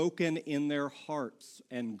are broken in their hearts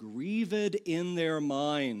and grieved in their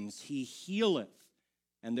minds, he healeth,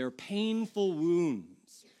 and their painful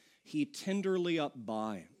wounds he tenderly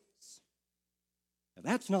upbinds. Now,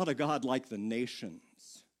 that's not a God like the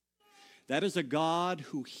nations. That is a God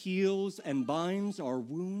who heals and binds our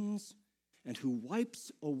wounds and who wipes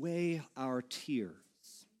away our tears.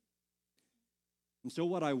 And so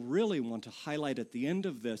what I really want to highlight at the end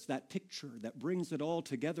of this, that picture that brings it all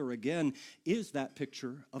together again, is that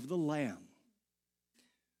picture of the Lamb.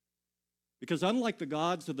 Because unlike the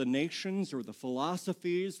gods of the nations or the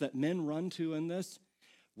philosophies that men run to in this,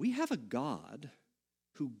 we have a God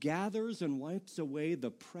who gathers and wipes away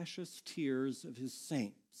the precious tears of his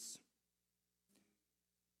saints.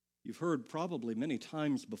 You've heard probably many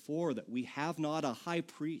times before that we have not a high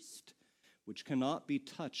priest which cannot be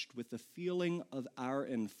touched with the feeling of our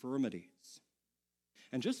infirmities.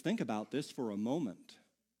 And just think about this for a moment,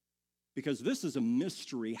 because this is a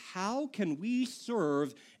mystery. How can we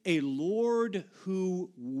serve a Lord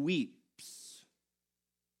who weeps?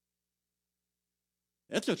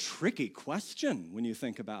 That's a tricky question when you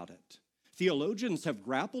think about it. Theologians have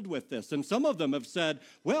grappled with this, and some of them have said,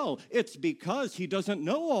 well, it's because he doesn't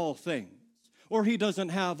know all things, or he doesn't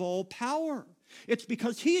have all power. It's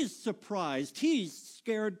because he's surprised, he's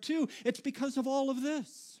scared too. It's because of all of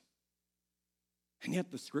this. And yet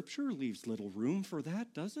the scripture leaves little room for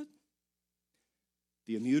that, does it?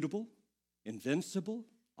 The immutable, invincible,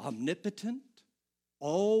 omnipotent,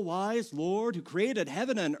 all-wise Lord who created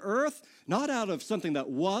heaven and earth, not out of something that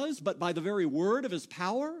was, but by the very word of his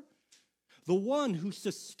power. The one who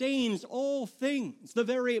sustains all things, the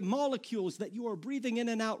very molecules that you are breathing in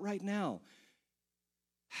and out right now.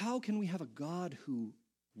 How can we have a God who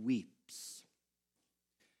weeps?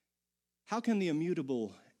 How can the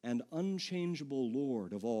immutable and unchangeable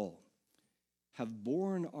Lord of all have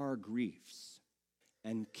borne our griefs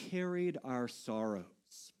and carried our sorrows?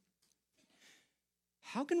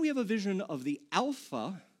 How can we have a vision of the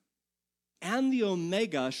Alpha and the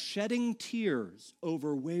Omega shedding tears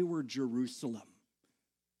over wayward Jerusalem?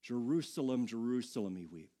 Jerusalem, Jerusalem, he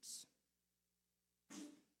weeps.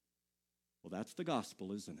 Well, that's the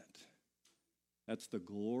gospel, isn't it? That's the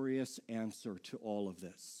glorious answer to all of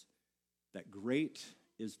this. That great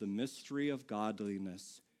is the mystery of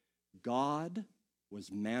godliness. God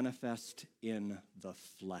was manifest in the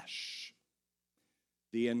flesh,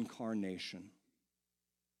 the incarnation.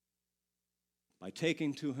 By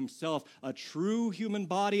taking to himself a true human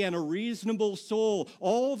body and a reasonable soul,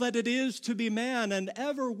 all that it is to be man and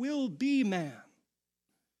ever will be man.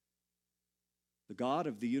 The God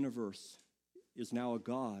of the universe is now a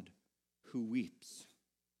God who weeps,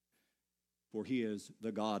 for he is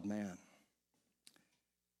the God-man.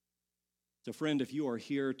 So friend, if you are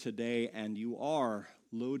here today and you are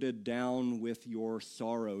loaded down with your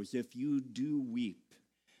sorrows, if you do weep,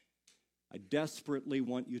 I desperately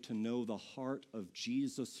want you to know the heart of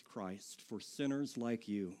Jesus Christ for sinners like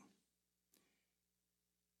you.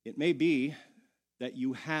 It may be that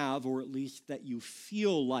you have, or at least that you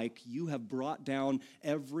feel like you have brought down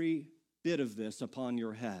every bit of this upon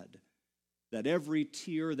your head, that every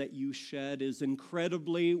tear that you shed is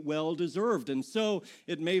incredibly well-deserved, and so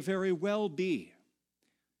it may very well be.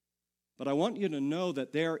 But I want you to know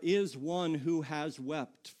that there is one who has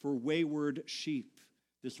wept for wayward sheep.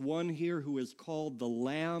 This one here who is called the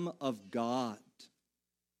Lamb of God.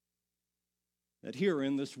 That here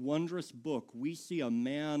in this wondrous book, we see a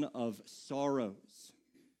man of sorrows.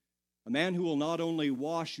 A man who will not only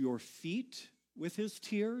wash your feet with his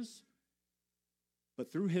tears,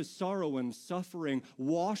 but through his sorrow and suffering,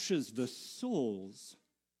 washes the souls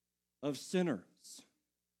of sinners.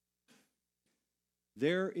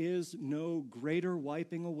 There is no greater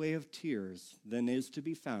wiping away of tears than is to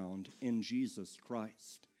be found in Jesus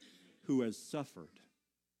Christ, who has suffered,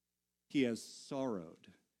 he has sorrowed,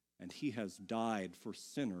 and he has died for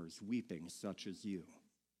sinners weeping such as you.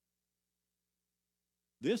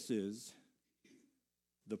 This is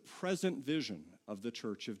the present vision of the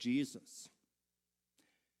Church of Jesus.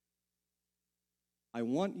 I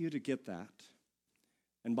want you to get that.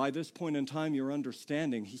 And by this point in time, you're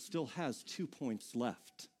understanding he still has 2 points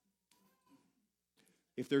left.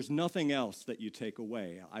 If there's nothing else that you take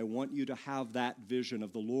away, I want you to have that vision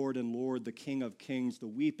of the Lord and Lord, the King of Kings, the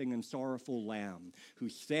weeping and sorrowful Lamb, who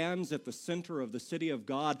stands at the center of the city of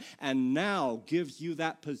God and now gives you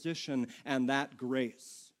that position and that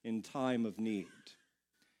grace in time of need.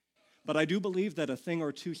 But I do believe that a thing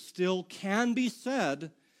or two still can be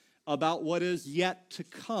said about what is yet to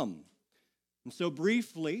come. And so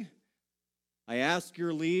briefly, I ask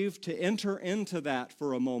your leave to enter into that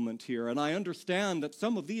for a moment here. And I understand that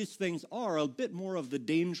some of these things are a bit more of the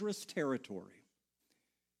dangerous territory.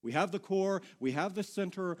 We have the core, we have the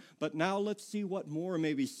center, but now let's see what more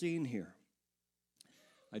may be seen here.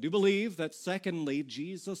 I do believe that secondly,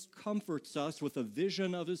 Jesus comforts us with a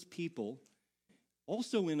vision of his people,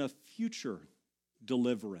 also in a future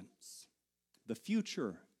deliverance, the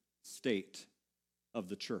future state of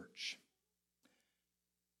the church.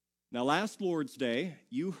 Now, last Lord's Day,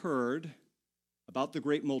 you heard about the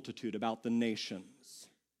great multitude, about the nations.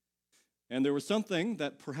 And there was something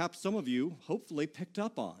that perhaps some of you hopefully picked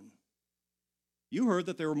up on. You heard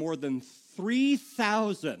that there were more than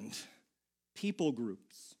 3,000 people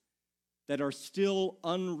groups that are still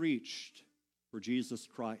unreached for Jesus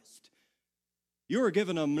Christ. You were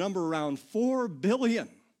given a number around 4 billion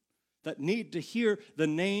that need to hear the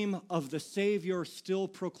name of the Savior still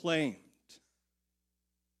proclaimed.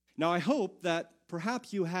 Now, I hope that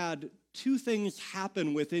perhaps you had 2 things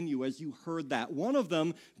happen within you as you heard that. One of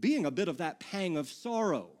them being a bit of that pang of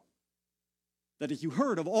sorrow. That as you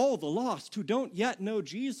heard of all the lost who don't yet know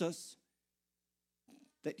Jesus,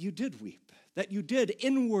 that you did weep, that you did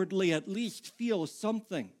inwardly at least feel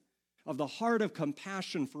something of the heart of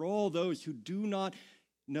compassion for all those who do not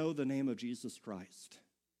know the name of Jesus Christ.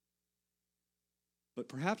 But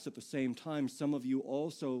perhaps at the same time, some of you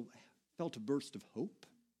also felt a burst of hope,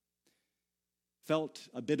 felt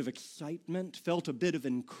a bit of excitement, felt a bit of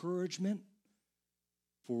encouragement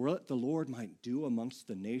for what the Lord might do amongst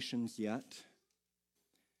the nations yet.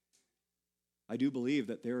 I do believe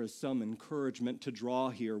that there is some encouragement to draw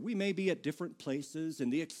here. We may be at different places in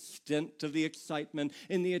the extent of the excitement,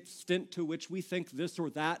 in the extent to which we think this or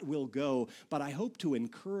that will go, but I hope to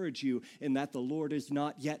encourage you in that the Lord is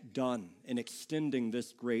not yet done in extending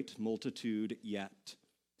this great multitude yet.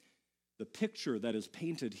 The picture that is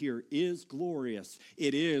painted here is glorious,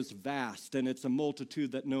 it is vast, and it's a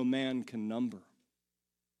multitude that no man can number.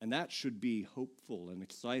 And that should be hopeful and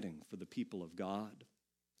exciting for the people of God.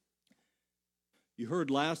 You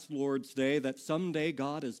heard last Lord's Day that someday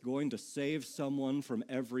God is going to save someone from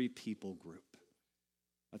every people group.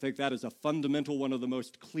 I think that is a fundamental, one of the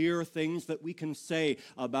most clear things that we can say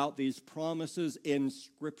about these promises in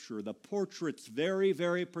Scripture. The portrait's very,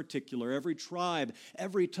 very particular. Every tribe,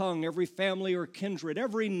 every tongue, every family or kindred,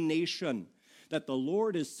 every nation, that the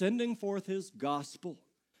Lord is sending forth his gospel,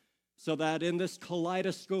 so that in this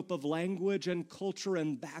kaleidoscope of language and culture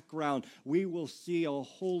and background, we will see a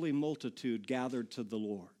holy multitude gathered to the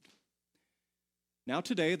Lord. Now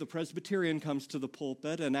today, the Presbyterian comes to the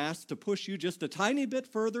pulpit and asks to push you just a tiny bit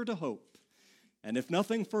further to hope, and if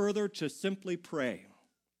nothing further, to simply pray.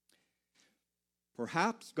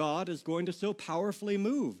 Perhaps God is going to so powerfully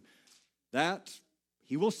move that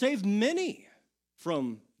he will save many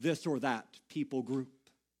from this or that people group.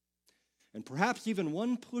 And perhaps even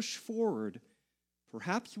one push forward,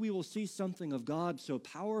 perhaps we will see something of God so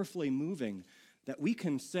powerfully moving that we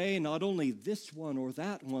can say not only this one or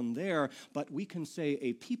that one there, but we can say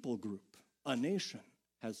a people group, a nation,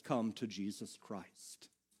 has come to Jesus Christ.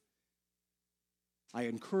 I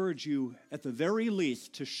encourage you, at the very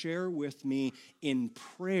least, to share with me in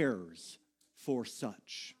prayers for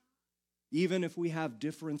such, even if we have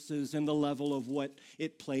differences in the level of what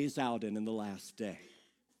it plays out in the last day.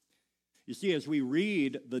 You see, as we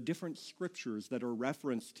read the different scriptures that are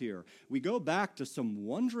referenced here, we go back to some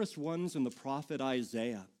wondrous ones in the prophet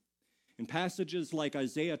Isaiah. In passages like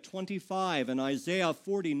Isaiah 25 and Isaiah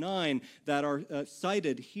 49 that are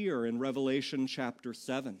cited here in Revelation chapter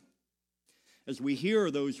 7. As we hear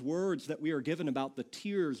those words that we are given about the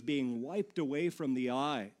tears being wiped away from the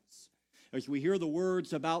eyes, as we hear the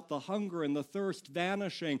words about the hunger and the thirst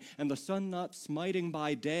vanishing and the sun not smiting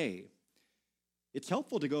by day, it's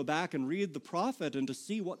helpful to go back and read the prophet and to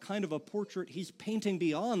see what kind of a portrait he's painting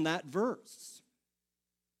beyond that verse.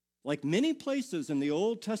 Like many places in the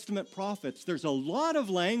Old Testament prophets, there's a lot of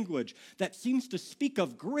language that seems to speak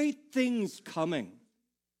of great things coming.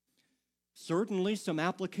 Certainly some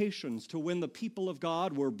applications to when the people of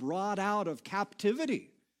God were brought out of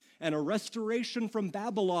captivity and a restoration from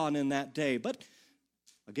Babylon in that day. But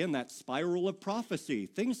again, that spiral of prophecy,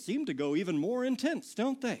 things seem to go even more intense,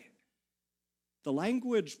 don't they? The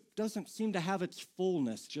language doesn't seem to have its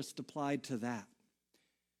fullness just applied to that.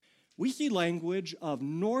 We see language of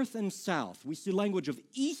north and south. We see language of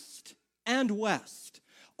east and west,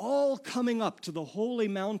 all coming up to the holy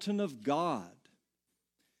mountain of God.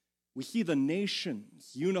 We see the nations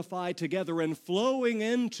unified together and flowing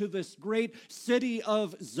into this great city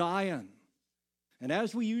of Zion. And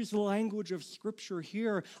as we use the language of Scripture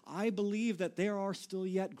here, I believe that there are still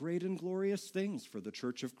yet great and glorious things for the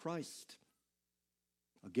Church of Christ.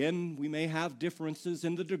 Again, we may have differences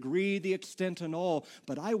in the degree, the extent, and all,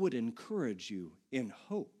 but I would encourage you in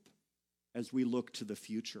hope as we look to the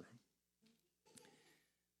future.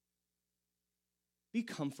 Be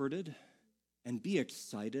comforted and be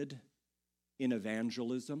excited in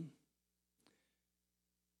evangelism.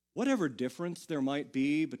 Whatever difference there might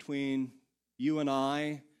be between you and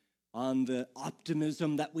I on the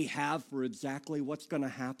optimism that we have for exactly what's going to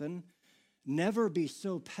happen, never be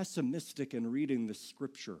so pessimistic in reading the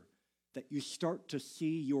Scripture that you start to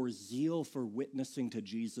see your zeal for witnessing to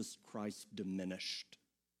Jesus Christ diminished.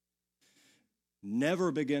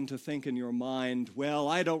 Never begin to think in your mind, well,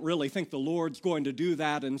 I don't really think the Lord's going to do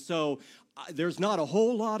that, and so there's not a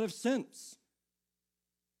whole lot of sense.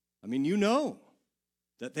 I mean, you know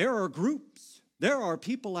that there are groups, there are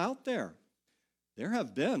people out there. There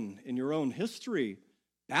have been, in your own history,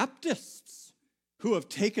 Baptists who have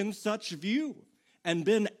taken such view and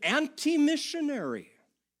been anti-missionary,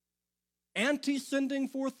 anti-sending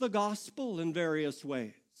forth the gospel in various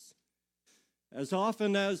ways. As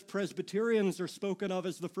often as Presbyterians are spoken of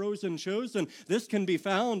as the frozen chosen, this can be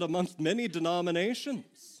found amongst many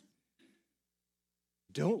denominations.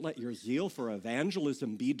 Don't let your zeal for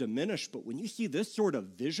evangelism be diminished, but when you see this sort of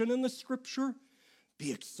vision in the Scripture,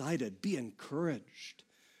 be excited, be encouraged.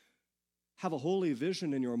 Have a holy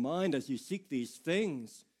vision in your mind as you seek these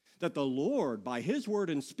things, that the Lord, by his word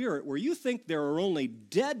and spirit, where you think there are only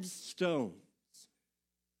dead stones,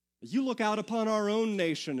 as you look out upon our own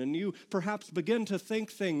nation and you perhaps begin to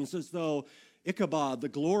think things as though Ichabod, the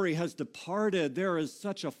glory has departed, there is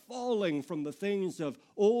such a falling from the things of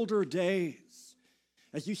older days,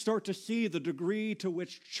 as you start to see the degree to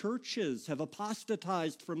which churches have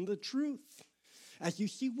apostatized from the truth, as you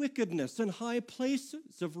see wickedness in high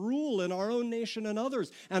places of rule in our own nation and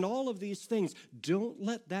others, and all of these things, don't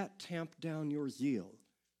let that tamp down your zeal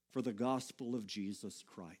for the gospel of Jesus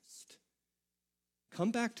Christ.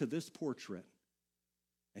 Come back to this portrait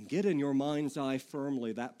and get in your mind's eye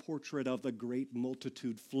firmly that portrait of the great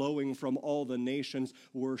multitude flowing from all the nations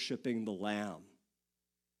worshiping the Lamb.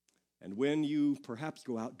 And when you perhaps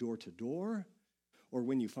go out door to door, or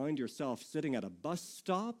when you find yourself sitting at a bus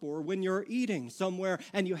stop, or when you're eating somewhere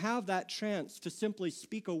and you have that chance to simply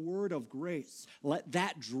speak a word of grace, let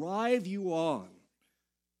that drive you on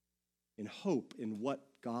in hope in what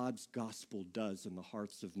God's gospel does in the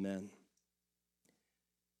hearts of men.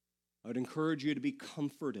 I would encourage you to be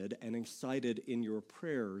comforted and excited in your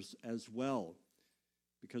prayers as well,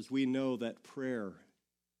 because we know that prayer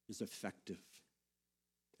is effective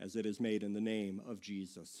as it is made in the name of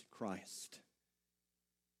Jesus Christ.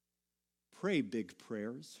 Pray big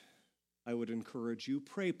prayers. I would encourage you,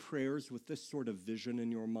 pray prayers with this sort of vision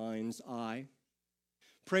in your mind's eye.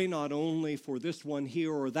 Pray not only for this one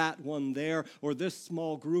here or that one there, or this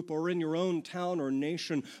small group, or in your own town or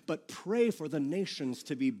nation, but pray for the nations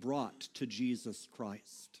to be brought to Jesus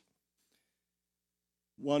Christ.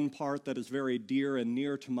 One part that is very dear and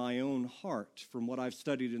near to my own heart from what I've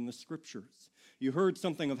studied in the Scriptures. You heard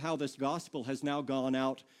something of how this gospel has now gone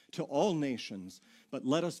out to all nations, but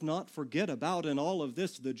let us not forget about in all of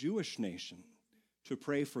this the Jewish nation, to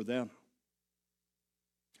pray for them.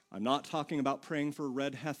 I'm not talking about praying for a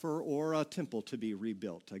red heifer or a temple to be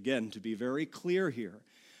rebuilt. Again, to be very clear here,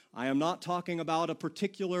 I am not talking about a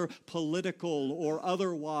particular political or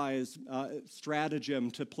otherwise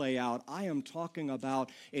stratagem to play out. I am talking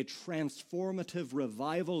about a transformative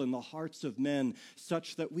revival in the hearts of men,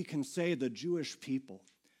 such that we can say the Jewish people,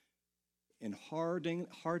 in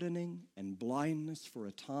hardening and blindness for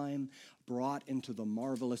a time, brought into the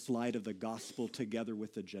marvelous light of the gospel together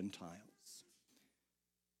with the Gentiles.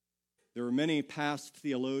 There are many past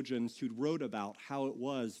theologians who wrote about how it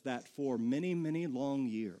was that for many, many long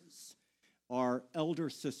years, our elder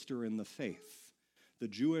sister in the faith, the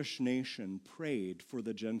Jewish nation, prayed for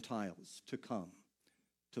the Gentiles to come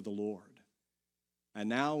to the Lord. And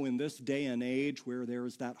now in this day and age where there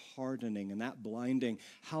is that hardening and that blinding,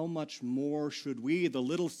 how much more should we, the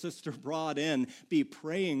little sister brought in, be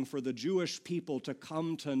praying for the Jewish people to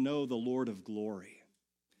come to know the Lord of glory?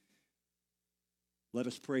 Let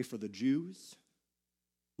us pray for the Jews.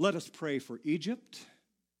 Let us pray for Egypt.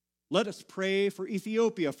 Let us pray for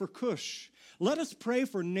Ethiopia, for Cush. Let us pray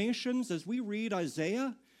for nations as we read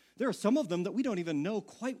Isaiah. There are some of them that we don't even know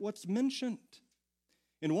quite what's mentioned.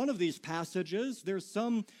 In one of these passages, there's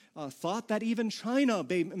some thought that even China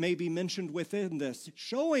may be mentioned within this,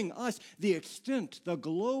 showing us the extent, the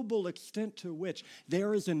global extent to which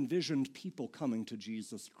there is envisioned people coming to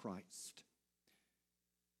Jesus Christ.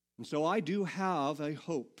 And so I do have a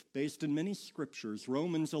hope based in many scriptures,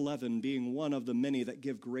 Romans 11 being one of the many that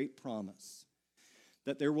give great promise,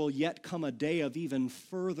 that there will yet come a day of even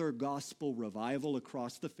further gospel revival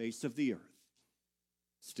across the face of the earth.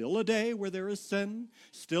 Still a day where there is sin,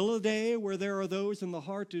 still a day where there are those in the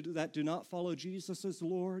heart that do not follow Jesus as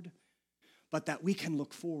Lord, but that we can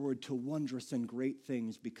look forward to wondrous and great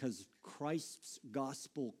things because Christ's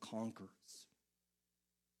gospel conquers.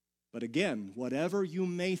 But again, whatever you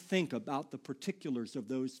may think about the particulars of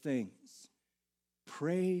those things,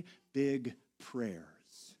 pray big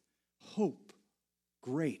prayers, hope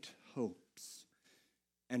great hopes,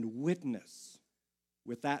 and witness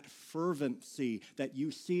with that fervency that you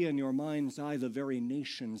see in your mind's eye the very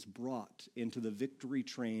nations brought into the victory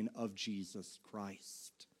train of Jesus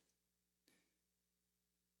Christ.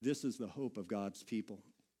 This is the hope of God's people.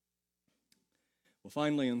 Well,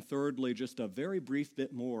 finally and thirdly, just a very brief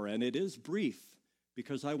bit more, and it is brief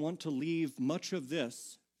because I want to leave much of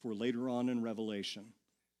this for later on in Revelation.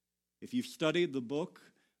 If you've studied the book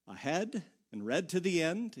ahead and read to the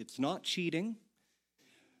end, it's not cheating,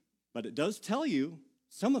 but it does tell you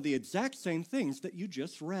some of the exact same things that you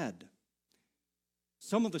just read.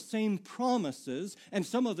 Some of the same promises and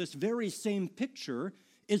some of this very same picture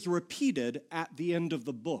is repeated at the end of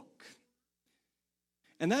the book.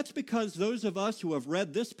 And that's because those of us who have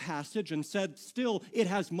read this passage and said, still, it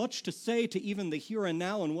has much to say to even the here and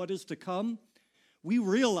now and what is to come, we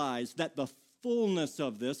realize that the fullness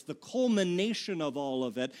of this, the culmination of all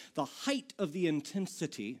of it, the height of the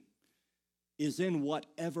intensity is in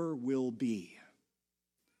whatever will be,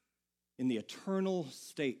 in the eternal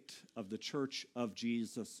state of the Church of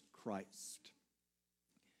Jesus Christ.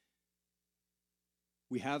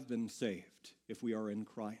 We have been saved if we are in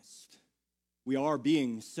Christ. We are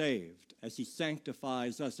being saved as he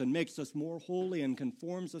sanctifies us and makes us more holy and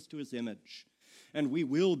conforms us to his image. And we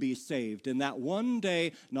will be saved in that one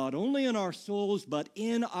day, not only in our souls, but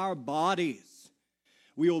in our bodies.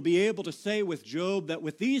 We will be able to say with Job that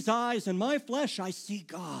with these eyes and my flesh I see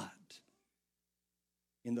God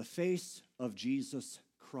in the face of Jesus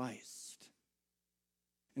Christ.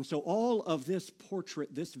 And so all of this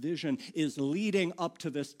portrait, this vision, is leading up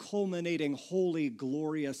to this culminating, holy,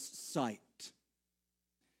 glorious sight.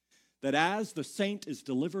 that as the saint is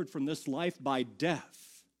delivered from this life by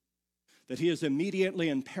death, that he is immediately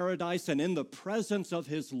in paradise and in the presence of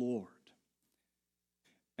his Lord.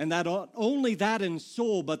 And that not only that in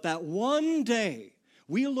soul, but that one day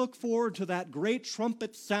we look forward to that great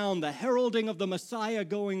trumpet sound, the heralding of the Messiah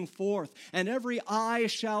going forth, and every eye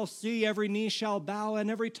shall see, every knee shall bow, and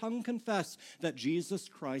every tongue confess that Jesus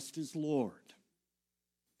Christ is Lord.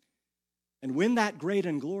 And when that great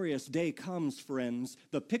and glorious day comes, friends,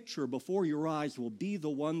 the picture before your eyes will be the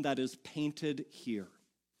one that is painted here.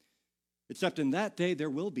 Except in that day, there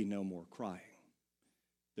will be no more crying.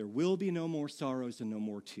 There will be no more sorrows and no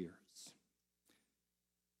more tears.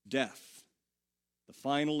 Death, the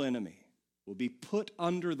final enemy, will be put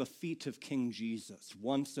under the feet of King Jesus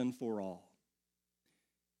once and for all.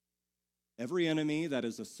 Every enemy that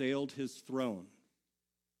has assailed his throne,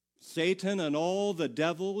 Satan and all the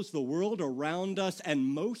devils, the world around us, and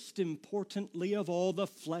most importantly of all, the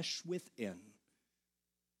flesh within,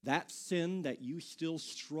 that sin that you still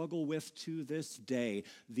struggle with to this day,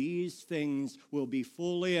 these things will be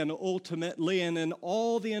fully and ultimately and in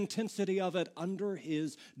all the intensity of it under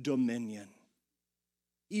his dominion,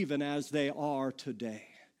 even as they are today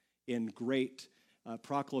in great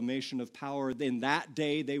proclamation of power. In that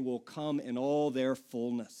day they will come in all their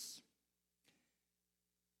fullness.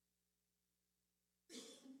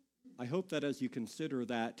 I hope that as you consider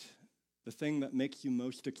that, the thing that makes you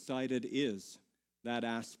most excited is that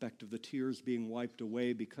aspect of the tears being wiped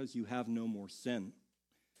away because you have no more sin.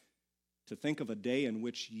 To think of a day in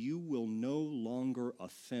which you will no longer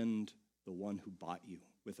offend the one who bought you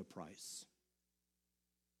with a price.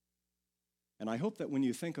 And I hope that when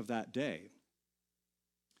you think of that day,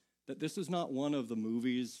 that this is not one of the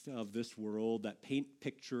movies of this world that paint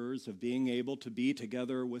pictures of being able to be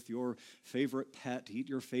together with your favorite pet, eat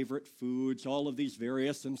your favorite foods, all of these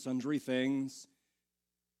various and sundry things.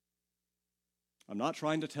 I'm not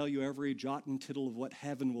trying to tell you every jot and tittle of what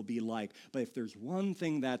heaven will be like, but if there's one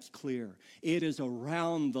thing that's clear, it is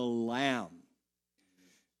around the Lamb.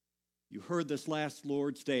 You heard this last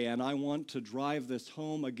Lord's Day, and I want to drive this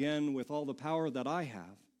home again with all the power that I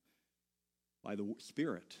have by the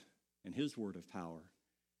Spirit and his word of power.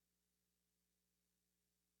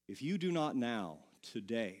 If you do not now,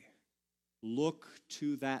 today, look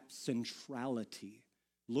to that centrality,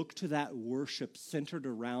 look to that worship centered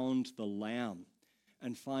around the Lamb,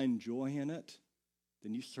 and find joy in it,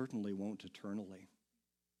 then you certainly won't eternally.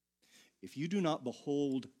 If you do not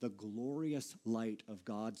behold the glorious light of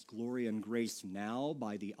God's glory and grace now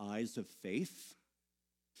by the eyes of faith,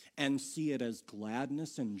 and see it as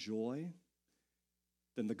gladness and joy,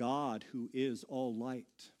 then the God who is all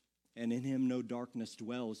light, and in him no darkness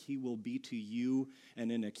dwells, he will be to you an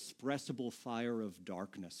inexpressible fire of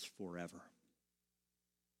darkness forever.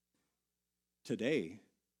 Today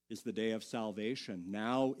is the day of salvation.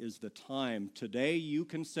 Now is the time. Today you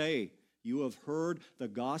can say, you have heard the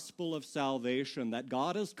gospel of salvation, that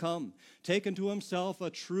God has come, taken to himself a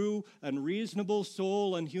true and reasonable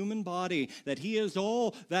soul and human body, that he is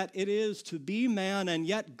all that it is to be man and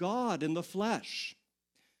yet God in the flesh,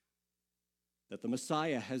 that the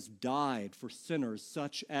Messiah has died for sinners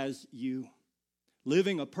such as you,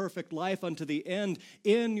 living a perfect life unto the end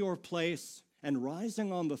in your place, and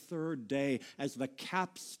rising on the third day as the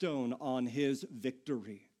capstone on his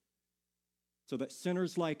victory, so that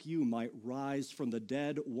sinners like you might rise from the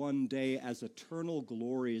dead one day as eternal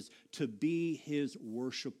glories to be his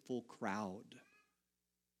worshipful crowd.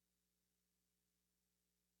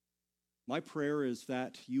 My prayer is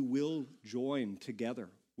that you will join together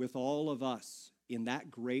with all of us in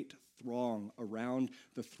that great throng around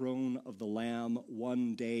the throne of the Lamb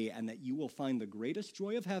one day, and that you will find the greatest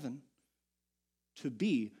joy of heaven to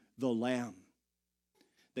be the Lamb.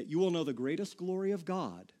 That you will know the greatest glory of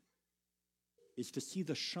God is to see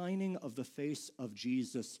the shining of the face of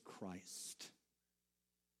Jesus Christ.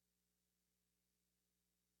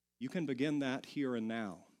 You can begin that here and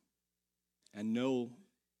now and know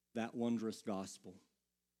that wondrous gospel.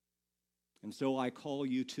 And so I call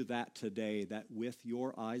you to that today, that with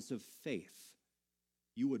your eyes of faith,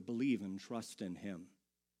 you would believe and trust in him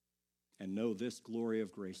and know this glory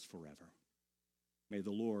of grace forever. May the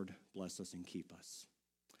Lord bless us and keep us.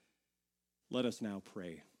 Let us now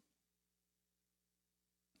pray.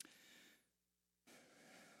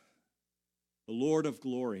 The Lord of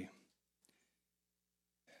glory,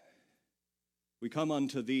 we come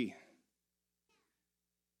unto thee,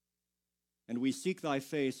 and we seek thy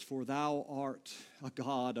face, for thou art a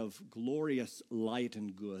God of glorious light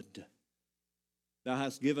and good. Thou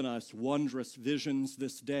hast given us wondrous visions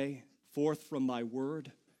this day, forth from thy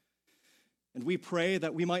word, and we pray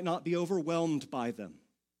that we might not be overwhelmed by them,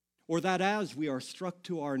 or that as we are struck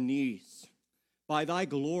to our knees by thy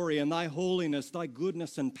glory and thy holiness, thy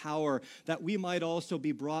goodness and power, that we might also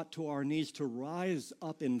be brought to our knees to rise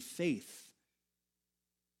up in faith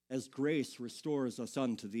as grace restores us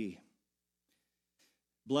unto thee.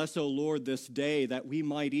 Bless, O Lord, this day that we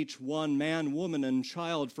might each one, man, woman, and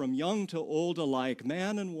child, from young to old alike,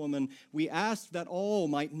 man and woman, we ask that all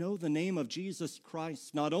might know the name of Jesus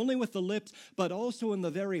Christ, not only with the lips, but also in the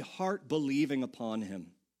very heart believing upon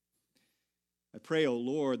him. I pray, O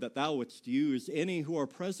Lord, that thou wouldst use any who are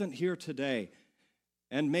present here today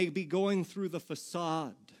and may be going through the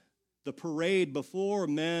facade, the parade before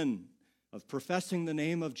men of professing the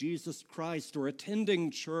name of Jesus Christ or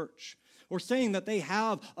attending church, or saying that they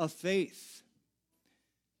have a faith,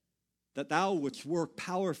 that thou wouldst work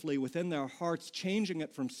powerfully within their hearts, changing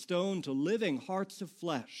it from stone to living hearts of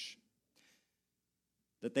flesh,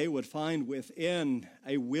 that they would find within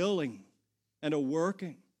a willing and a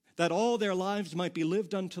working, that all their lives might be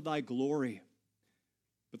lived unto thy glory,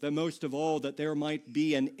 but that most of all, that there might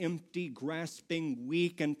be an empty, grasping,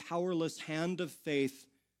 weak, and powerless hand of faith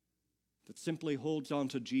that simply holds on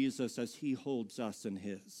to Jesus as he holds us in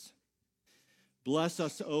his. Bless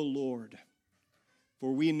us, O Lord,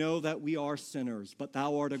 for we know that we are sinners, but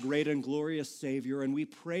thou art a great and glorious Savior, and we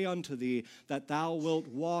pray unto thee that thou wilt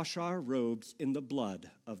wash our robes in the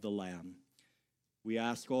blood of the Lamb. We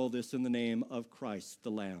ask all this in the name of Christ,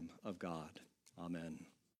 the Lamb of God. Amen.